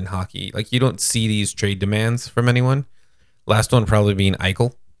worst in hockey. Like, you don't see these trade demands from anyone. Last one probably being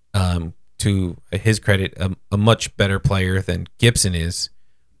Eichel to his credit, a much better player than Gibson is.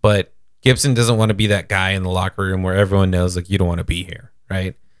 But Gibson doesn't want to be that guy in the locker room where everyone knows like you don't want to be here,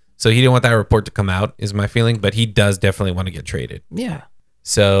 right? So he didn't want that report to come out, is my feeling. But he does definitely want to get traded. Yeah.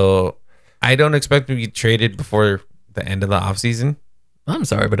 So I don't expect him to get traded before the end of the offseason. I'm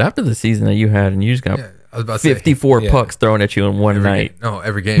sorry, but after the season that you had and you just got I was about to say, 54 yeah. pucks thrown at you in one night,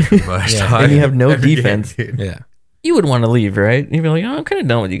 every game pretty much. Yeah. and you have no Every game, defense, dude. Yeah. you would want to leave, right? You'd be like, oh, I'm kind of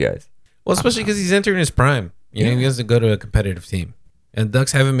done with you guys. Well, especially because he's entering his prime. You know, he doesn't go to a competitive team. And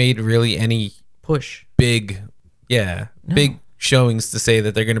Ducks haven't made really any Push. big showings to say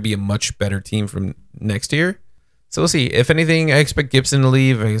that they're going to be a much better team from next year. So we'll see. If anything, I expect Gibson to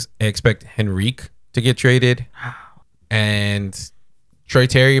leave. I expect Henrique to get traded. And Troy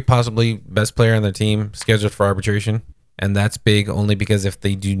Terry, possibly best player on the team, scheduled for arbitration. And that's big only because if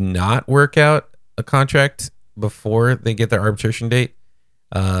they do not work out a contract before they get their arbitration date,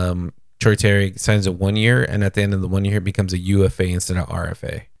 Troy Terry signs a 1 year, and at the end of the 1 year, it becomes a UFA instead of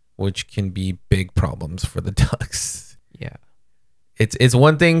RFA, which can be big problems for the Ducks. Yeah. It's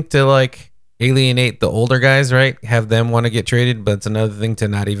one thing to like alienate the older guys, right? Have them want to get traded, but it's another thing to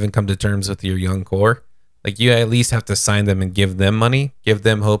not even come to terms with your young core. Like you at least have to sign them and give them money, give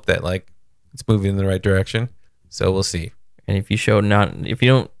them hope that like it's moving in the right direction. So we'll see. And if you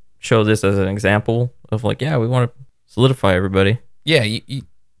don't show this as an example of like, yeah, we want to solidify everybody. Yeah,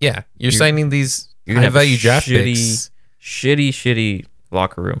 you're signing these You're gonna high have value draft shitty, picks. shitty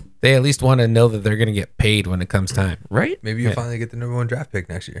locker room, They at least want to know that they're going to get paid when it comes time. right? Maybe you'll finally get the number 1 draft pick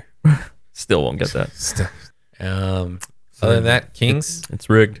next year. Still won't get that. Other than that, Kings. It's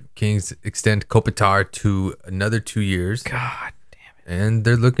rigged. Kings extend Kopitar to another 2 years, God damn it. and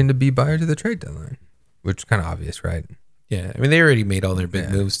they're looking to be buyers of the trade deadline, which is kind of obvious, right? Yeah, I mean they already made all their big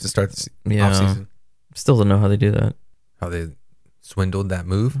Yeah. moves to start the Yeah. offseason. Still don't know how they do that. How they swindled that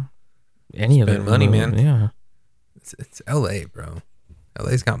move. Any of Spend it. money, man. Yeah. It's LA, bro.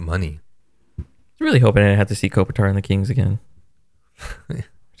 LA's got money. I was really hoping I had to see Kopitar and the Kings again.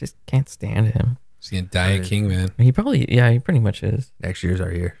 Just can't stand him. He's gonna die a king, man. He pretty much is. Next year's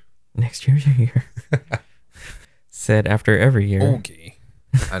our year. Next year's your year. Said after every year. Okay.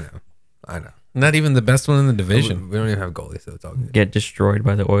 I know. Not even the best one in the division. We don't even have goalies, so it's all good. Get destroyed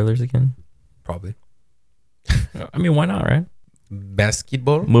by the Oilers again. Probably. I mean, why not, right?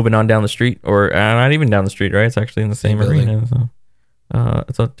 Basketball. Moving on down the street, or not even down the street, right? It's actually in the same building. arena. So,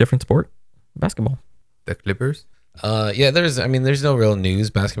 it's a different sport. Basketball. The Clippers. There's no real news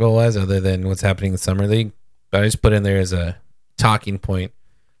basketball wise other than what's happening in the summer league. But I just put in there as a talking point.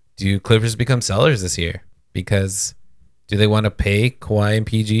 Do Clippers become sellers this year? Because do they want to pay Kawhi and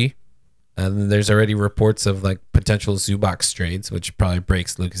PG? And there's already reports of like potential Zubac trades, which probably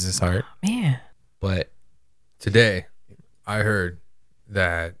breaks Lucas's heart. Man. But Today, I heard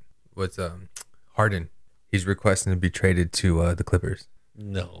that Harden. He's requesting to be traded to the Clippers.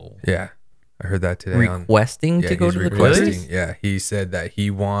 no. Yeah, I heard that today. Requesting to go he's to the requesting. Clippers? Yeah, he said that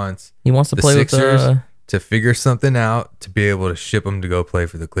he wants He wants to the play Sixers with to figure something out to be able to ship him to go play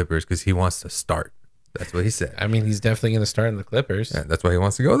for the Clippers because he wants to start. That's what he said. I mean, he's definitely going to start in the Clippers. Yeah, that's why he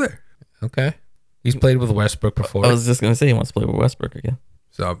wants to go there. Okay. He's played with Westbrook before. I was just going to say he wants to play with Westbrook again.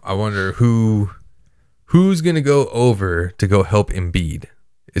 So I wonder who's going to go over to go help Embiid.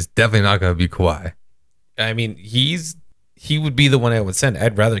 It's definitely not going to be Kawhi. I mean, he would be the one I would send.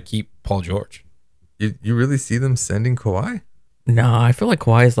 I'd rather keep Paul George. You really see them sending Kawhi? No, I feel like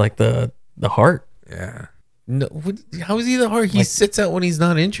Kawhi is like the heart, Yeah. No, how is he the heart? He sits out when he's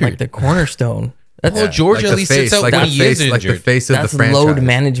not injured. like the cornerstone. That's Paul George Like at the least face, sits out like when the he face, is like the injured. face of that's the franchise. load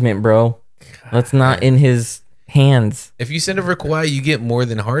management, bro. That's not in his hands. If you send over Kawhi, you get more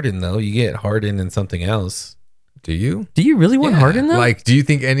than Harden, though. You get Harden and something else. Do you? Do you really want Yeah, Harden though? Like, do you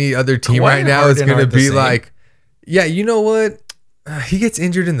think any other team Kawhi right and now is Harden going to aren't the be same. like, yeah, you know what? He gets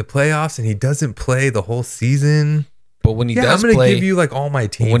injured in the playoffs and he doesn't play the whole season. But when he Yeah, I'm does going to play, give you like all my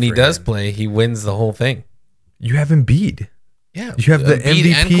team. when he for does him. play, he wins the whole thing. You have Embiid. Yeah, You have the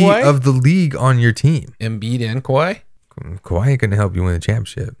Embiid and MVP Kawhi? of the league on your team. Embiid and Kawhi. Kawhi ain't going to help you win the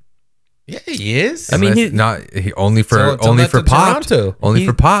championship. Yeah, he is. I mean, only for Tell only that for to pops. Toronto. Only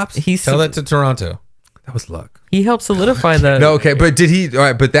for pops. Tell that to Toronto. That was luck. He helped solidify that. No, okay, but did he? All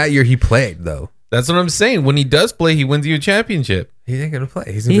right, but that year he played though. That's what I'm saying. When he does play, he wins you a championship. He ain't gonna play.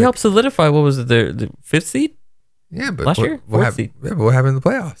 He's He gonna helped solidify. What was it? The fifth seed, Yeah, but last year? what Fourth happened? seed. Yeah, but what happened in the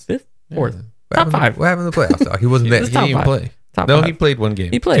playoffs? fifth, fourth, Yeah. What top happened- five. What happened in the playoffs? Dog? He wasn't He there. was He top didn't five. play. Top No, five. he played one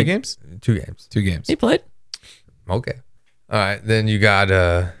game. He played. 2 games. 2 games. 2 games. He played. Okay. All right, then you got.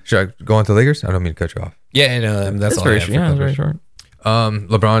 Should I go on to Lakers? I don't mean to cut you off. Yeah, and that's It's all very I have short. for Yeah, it's very Clippers.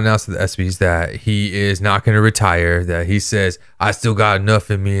 LeBron announced to the ESPYs that he is not going to retire. That he says, I still got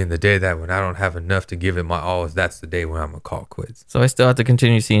enough in me, and the day that when I don't have enough to give it my all, that's the day when I'm going to call quits. So I still have to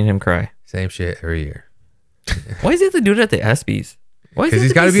continue seeing him cry. Same shit every year. Why does he have to do it at the ESPYs? Because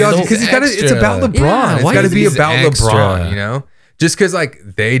he's got to be all, because he's got to, it's about LeBron. Yeah, it's why got to is be he about extra? LeBron, you know? Just because, like,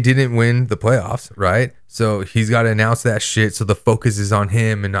 they didn't win the playoffs, right? So he's got to announce that shit so the focus is on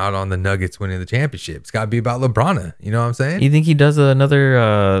him and not on the Nuggets winning the championship. It's got to be about LeBron. You know what I'm saying? You think he does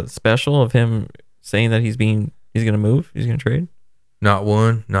another special of him saying that he's going to move? He's going to trade? Not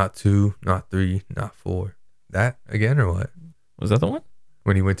 1, not 2, not 3, not 4. That again or what? Was that the one?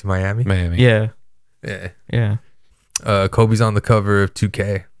 When he went to Miami? Miami. Yeah. Yeah. Yeah. Kobe's on the cover of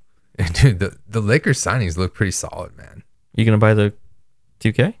 2K. And dude, the Lakers signings look pretty solid, man. You going to buy the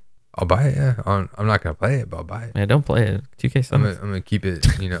 2K? I'll buy it, yeah. I'm not going to play it, but I'll buy it. Yeah, don't play it. 2K I'm sucks. going to keep it,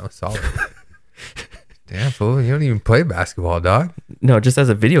 solid. Damn, fool. You don't even play basketball, dog. No, just as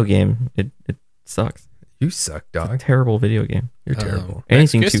a video game, it sucks. You suck, dog. Terrible video game. You're terrible.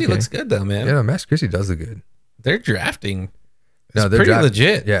 Anything Max Christie 2K. looks good though, man. Yeah, no, Max Christie does look good. They're drafting. No, It's they're pretty draft-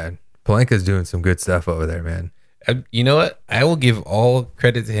 legit. Yeah. Palenka's doing some good stuff over there, man. You know what? I will give all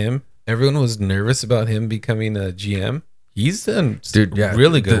credit to him. Everyone was nervous about him becoming a GM. He's done Dude, yeah.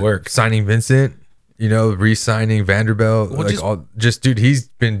 really good The work. Signing Vincent, re-signing Vanderbilt. Well, dude, he's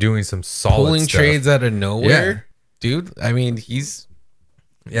been doing some solid Pulling stuff. trades out of nowhere. Yeah. Dude, I mean, he's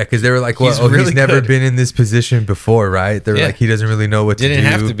Yeah, because they were like, He's well, he's really never good. been in this position before, right? They were Yeah. like, he doesn't really know what to do. didn't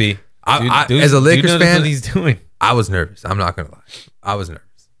have to be. As a Lakers knows fan, what he's doing. I was nervous. I'm not going to lie. I was nervous.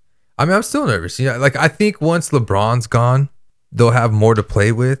 I mean, I'm still nervous. Like, I think once LeBron's gone, they'll have more to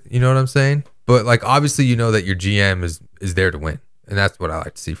play with. You know what I'm saying? But, like, obviously, you know that your GM is there to win. And that's what I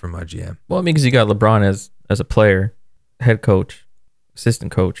like to see from my GM. Well, I mean, because you got LeBron as a player, head coach,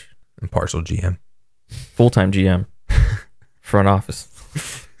 assistant coach, Impartial GM. full-time GM, front office.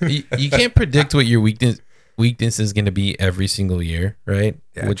 You can't predict what your weakness is going to be every single year, right?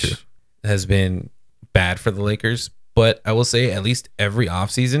 Yeah, Which true. has been bad for the Lakers. But I will say, at least every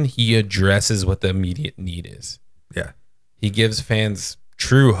offseason, he addresses what the immediate need is. Yeah. He gives fans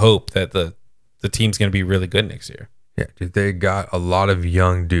true hope that the team's going to be really good next year. Yeah, dude, they got a lot of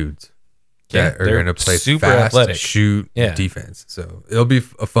young dudes that are they're going to play super fast, athletic. shoot, Yeah. defense. So it'll be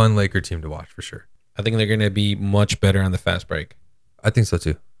a fun Laker team to watch for sure. I think they're going to be much better on the fast break. I think so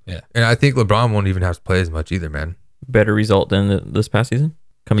too. Yeah. And I think LeBron won't even have to play as much either, man. Better result than this past season?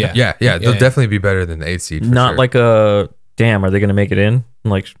 Coming up? Yeah, they'll Yeah. definitely be better than the 8th seed. For Not sure. like a, damn, are they going to make it in?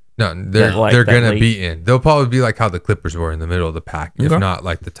 Like, no, they're like they're that gonna late. be in. They'll probably be like how the Clippers were in the middle of the pack, if Okay. not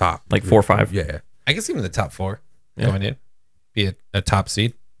like the top, Like 4 or 5. Yeah, I can see him in the top 4 Yeah. going in. Be a top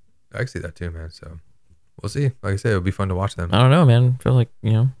seed. I can see that too, man. So we'll see. Like I said, it'll be fun to watch them. I don't know, man. I feel like,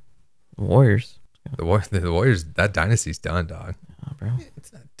 Warriors. The Warriors, that dynasty's done, dog. Oh, bro.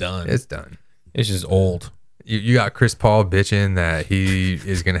 It's not done. It's done. It's just old. You got Chris Paul bitching that he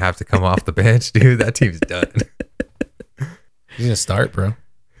is gonna have to come off the bench, dude. That team's done. He's going to start, bro.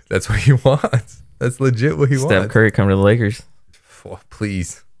 That's what he wants. That's legit what he Steph wants. Curry come to the Lakers. Oh,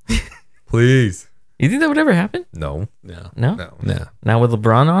 please, please. You think that would ever happen? No, No. No? No. Now with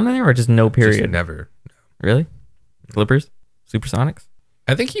LeBron on there or just no period? just never. Really? Clippers? Supersonics?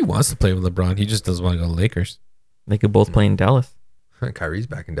 I think he wants to play with LeBron. He just doesn't want to go to Lakers. They could both play in Dallas. Kyrie's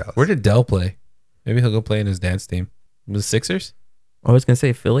back in Dallas. Where did Dell play? Maybe he'll go play in his dad's team. The Sixers? I was going to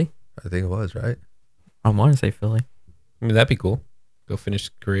say Philly. I think it was right. I want to say Philly. I mean, that'd be cool. Go finish his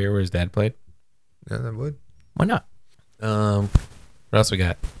career where his dad played. Yeah, that would. Why not? What else we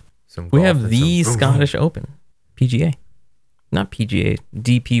got? Some We golf have and the some- Scottish Open. PGA. Not PGA.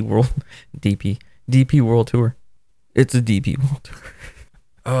 DP World. DP World Tour. It's a DP World Tour.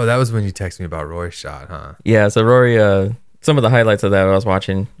 Oh, that was when you texted me about Roy's shot, huh? Yeah, so Rory, some of the highlights of that I was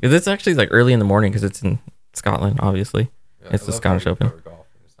watching. It's actually like early in the morning because it's in Scotland, obviously. It's the Scottish Open.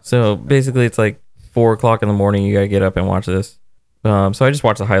 So basically, it's like 4 o'clock in the morning. You got to get up and watch this. So I just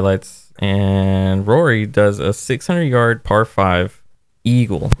watched the highlights, and Rory does a 600-yard par 5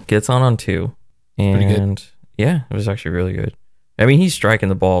 eagle. Gets on 2. Pretty good. And yeah, it was actually really good. I mean, he's striking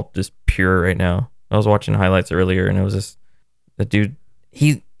the ball just pure right now. I was watching highlights earlier, and it was just the dude.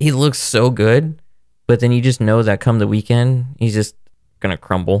 He looks so good, but then you just know that come the weekend, he's just gonna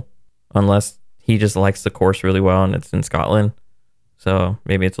crumble unless he just likes the course really well, and it's in Scotland. So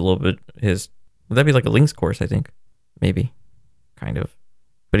maybe it's a little bit his. Would that be like a links course? I think maybe, kind of.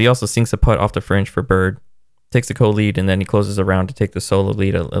 But he also sinks a putt off the fringe for bird, takes the co-lead, and then he closes around to take the solo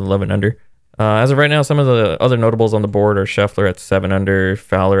lead at 11 under. As of right now, some of the other notables on the board are Scheffler at 7 under,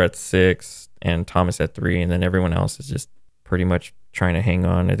 Fowler at 6, and Thomas at 3, and then everyone else is just pretty much trying to hang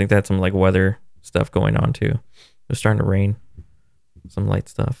on. I think they had some like weather stuff going on too. It was starting to rain. some light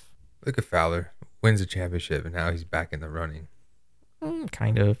stuff. Look at Fowler. Wins a championship, and now he's back in the running.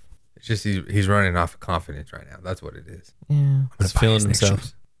 Kind of. It's just he's running off of confidence right now. That's what it is. Yeah. He's feeling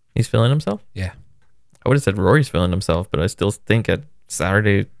himself. He's feeling himself? Yeah. I would have said Rory's feeling himself, but I still think at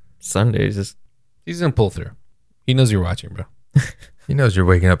Saturday, Sundays, just He's going to pull through. He knows you're watching, bro. He knows you're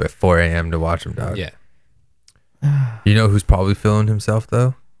waking up at 4 a.m. to watch him, dog. Yeah. You know who's probably feeling himself,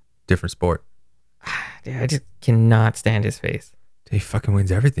 though? Different sport. dude, I just cannot stand his face. He fucking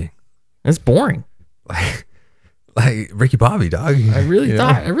wins everything. It's boring. Like Ricky Bobby, dog. I really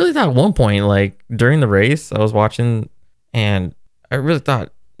thought at one point, like during the race, I was watching and I really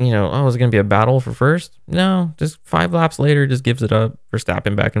thought, oh, was it going to be a battle for first? No, just 5 laps later, just gives it up.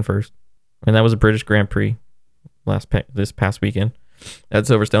 Verstappen back in first. And that was a British Grand Prix this past weekend at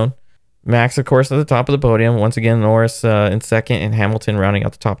Silverstone. Max, of course, at the top of the podium. Once again, Norris in second and Hamilton rounding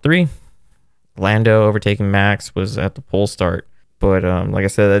out the top 3. Lando overtaking Max was at the pole start. But like I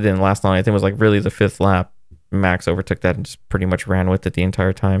said, that didn't last long. I think it was like really the 5th lap. Max overtook that and just pretty much ran with it the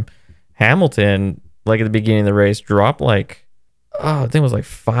entire time. Hamilton, like at the beginning of the race, dropped I think it was like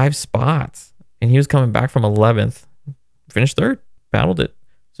 5 spots. And he was coming back from 11th. Finished 3rd. Battled it.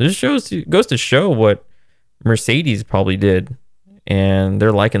 So this goes to show what Mercedes probably did. And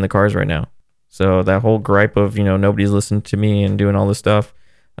they're liking the cars right now. So that whole gripe of, nobody's listening to me and doing all this stuff,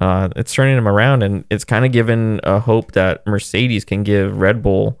 it's turning them around. And it's kind of given a hope that Mercedes can give Red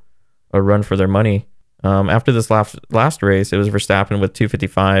Bull a run for their money. After this last race, it was Verstappen with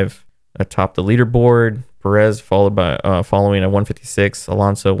 255 atop the leaderboard. Perez following a 156,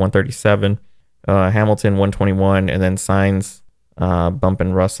 Alonso 137, Hamilton 121, and then Sainz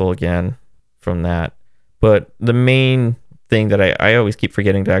bumping Russell again from that. But the main thing that I always keep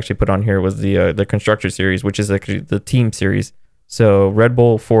forgetting to actually put on here was the Constructor Series, which is actually the team series. So Red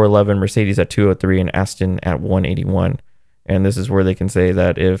Bull 411, Mercedes at 203, and Aston at 181. And this is where they can say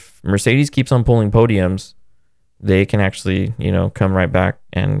that if Mercedes keeps on pulling podiums, they can actually, come right back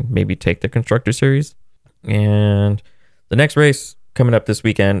and maybe take the Constructor Series. And the next race coming up this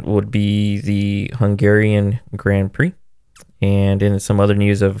weekend would be the Hungarian Grand Prix. And in some other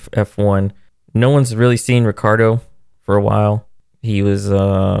news of F1, no one's really seen Ricciardo for a while. He was,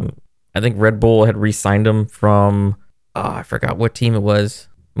 I think Red Bull had re-signed him from, I forgot what team it was.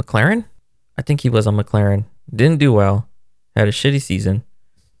 McLaren? I think he was on McLaren. Didn't do well. Had a shitty season.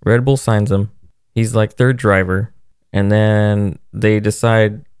 Red Bull signs him. He's like 3rd driver. And then they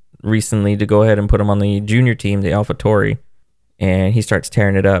decide recently to go ahead and put him on the junior team, the AlphaTauri. And he starts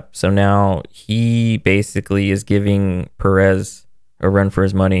tearing it up. So now he basically is giving Perez a run for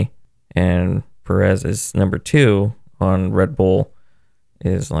his money. And Perez is number 2 on Red Bull.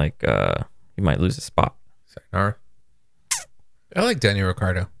 Is like, he might lose a spot. Sayonara. I like Daniel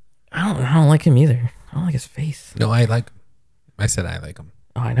Ricciardo. I don't like him either. I don't like his face. No, I like him. I said I like him.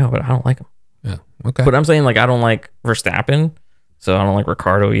 Oh, I know, but I don't like him. Yeah, okay. But I'm saying I don't like Verstappen, so I don't like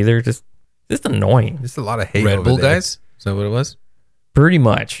Ricciardo either. Just annoying. There's a lot of hate. Red Bull over there. guys? Is that what it was? Pretty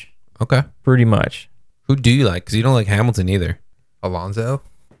much. Okay. Pretty much. Who do you like? Because you don't like Hamilton either. Alonso.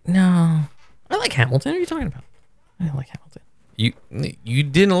 No, I like Hamilton. What are you talking about? I don't like Hamilton. You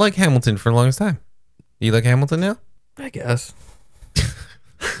didn't like Hamilton for the longest time. You like Hamilton now? I guess.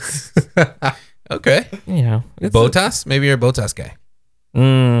 Okay. Bottas? Maybe you're a Bottas guy.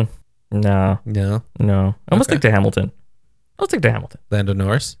 No. No. I'm gonna stick to Hamilton. I'll stick to Hamilton. Lando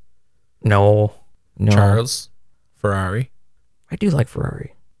Norris? No. Charles? Ferrari? I do like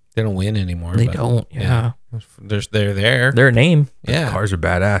Ferrari. They don't win anymore. They don't. Yeah. They're there. Their name. Yeah. Cars are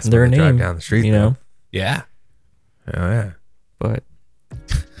badass. Their when they name. drive down the street. Yeah. Oh yeah. But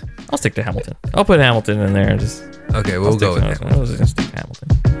I'll stick to Hamilton. I'll put Hamilton in there. Okay, we'll go with Hamilton. that. I was gonna stick to Hamilton.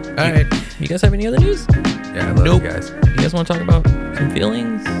 All right. You guys have any other news? Yeah, I love Nope. you guys. You guys want to talk about some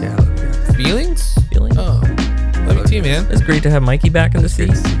feelings? Yeah, I love you guys. Feelings? Feelings? Oh. Love you too, man. It's great to have Mikey back in the seat.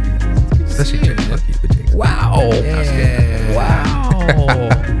 Especially see you, Jake. man. Fuck you, but Jake. Wow. Yeah. Wow.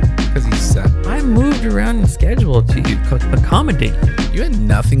 Because he sucked. I moved around in schedule to accommodate you. You had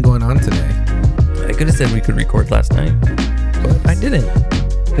nothing going on today. I could have said we could record last night, but I didn't.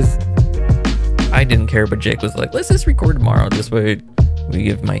 Because I didn't care, but Jake was like, let's just record tomorrow. This way we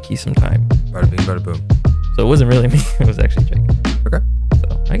give Mikey some time. Bada bing, bada boom. So it wasn't really me. It was actually Jake. Okay.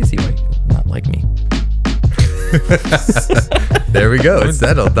 So I can see why you not like me. There we go. It's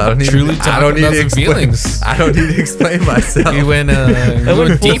settled. I don't need Truly I don't talking need about to some explain. feelings. I don't need to explain myself. You went,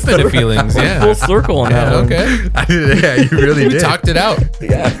 deep into feelings. Yeah. Full circle on that one. Okay. Yeah, you really We did. talked it out.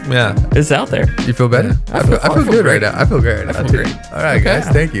 Yeah. Yeah. It's out there. You feel better? I feel good right now. I feel great right now. feel great. All right, guys.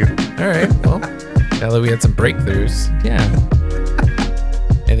 Thank you. All right. Well, now that we had some breakthroughs, Yeah.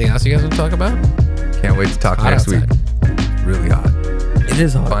 anything else you guys want to talk about? Can't wait to talk Hot next outside. week. Really hot.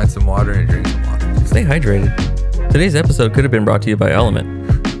 is hot. Find some water and drink some water. Stay hydrated. Today's episode could have been brought to you by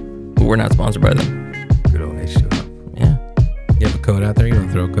Element, but we're not sponsored by them. Good old H2O. Yeah. You have a code out there? You want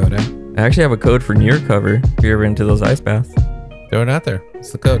to throw a code out? I actually have a code for near cover if you're ever into those ice baths. Throw it out there.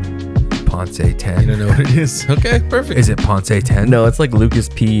 What's the code? Ponce 10. You don't know what it is. Okay, perfect. Is it Ponce 10? No, it's like Lucas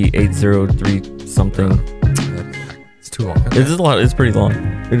P803 something. It's too long. It is a lot. It's pretty long.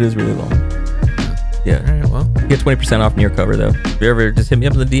 It is really long. All Yeah. right, well. You get 20% off near cover though. If you ever, just hit me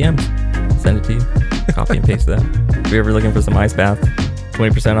up in the DMs. Send it to you. Copy and paste that. If you're ever looking for some ice baths,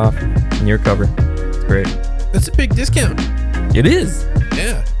 20% off near cover. It's great. That's a big discount. It is.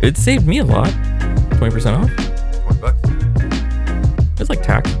 Yeah. It saved me a lot. 20% off. $20. It's like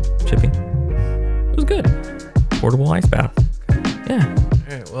tax, shipping. It was good. Portable ice bath. Yeah.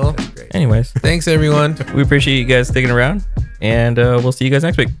 All right, well. That's great. Anyways, Thanks, everyone. we appreciate you guys sticking around, and we'll see you guys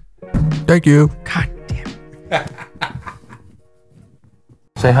next week. Thank you. God damn it.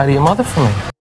 Say hi to your mother for me.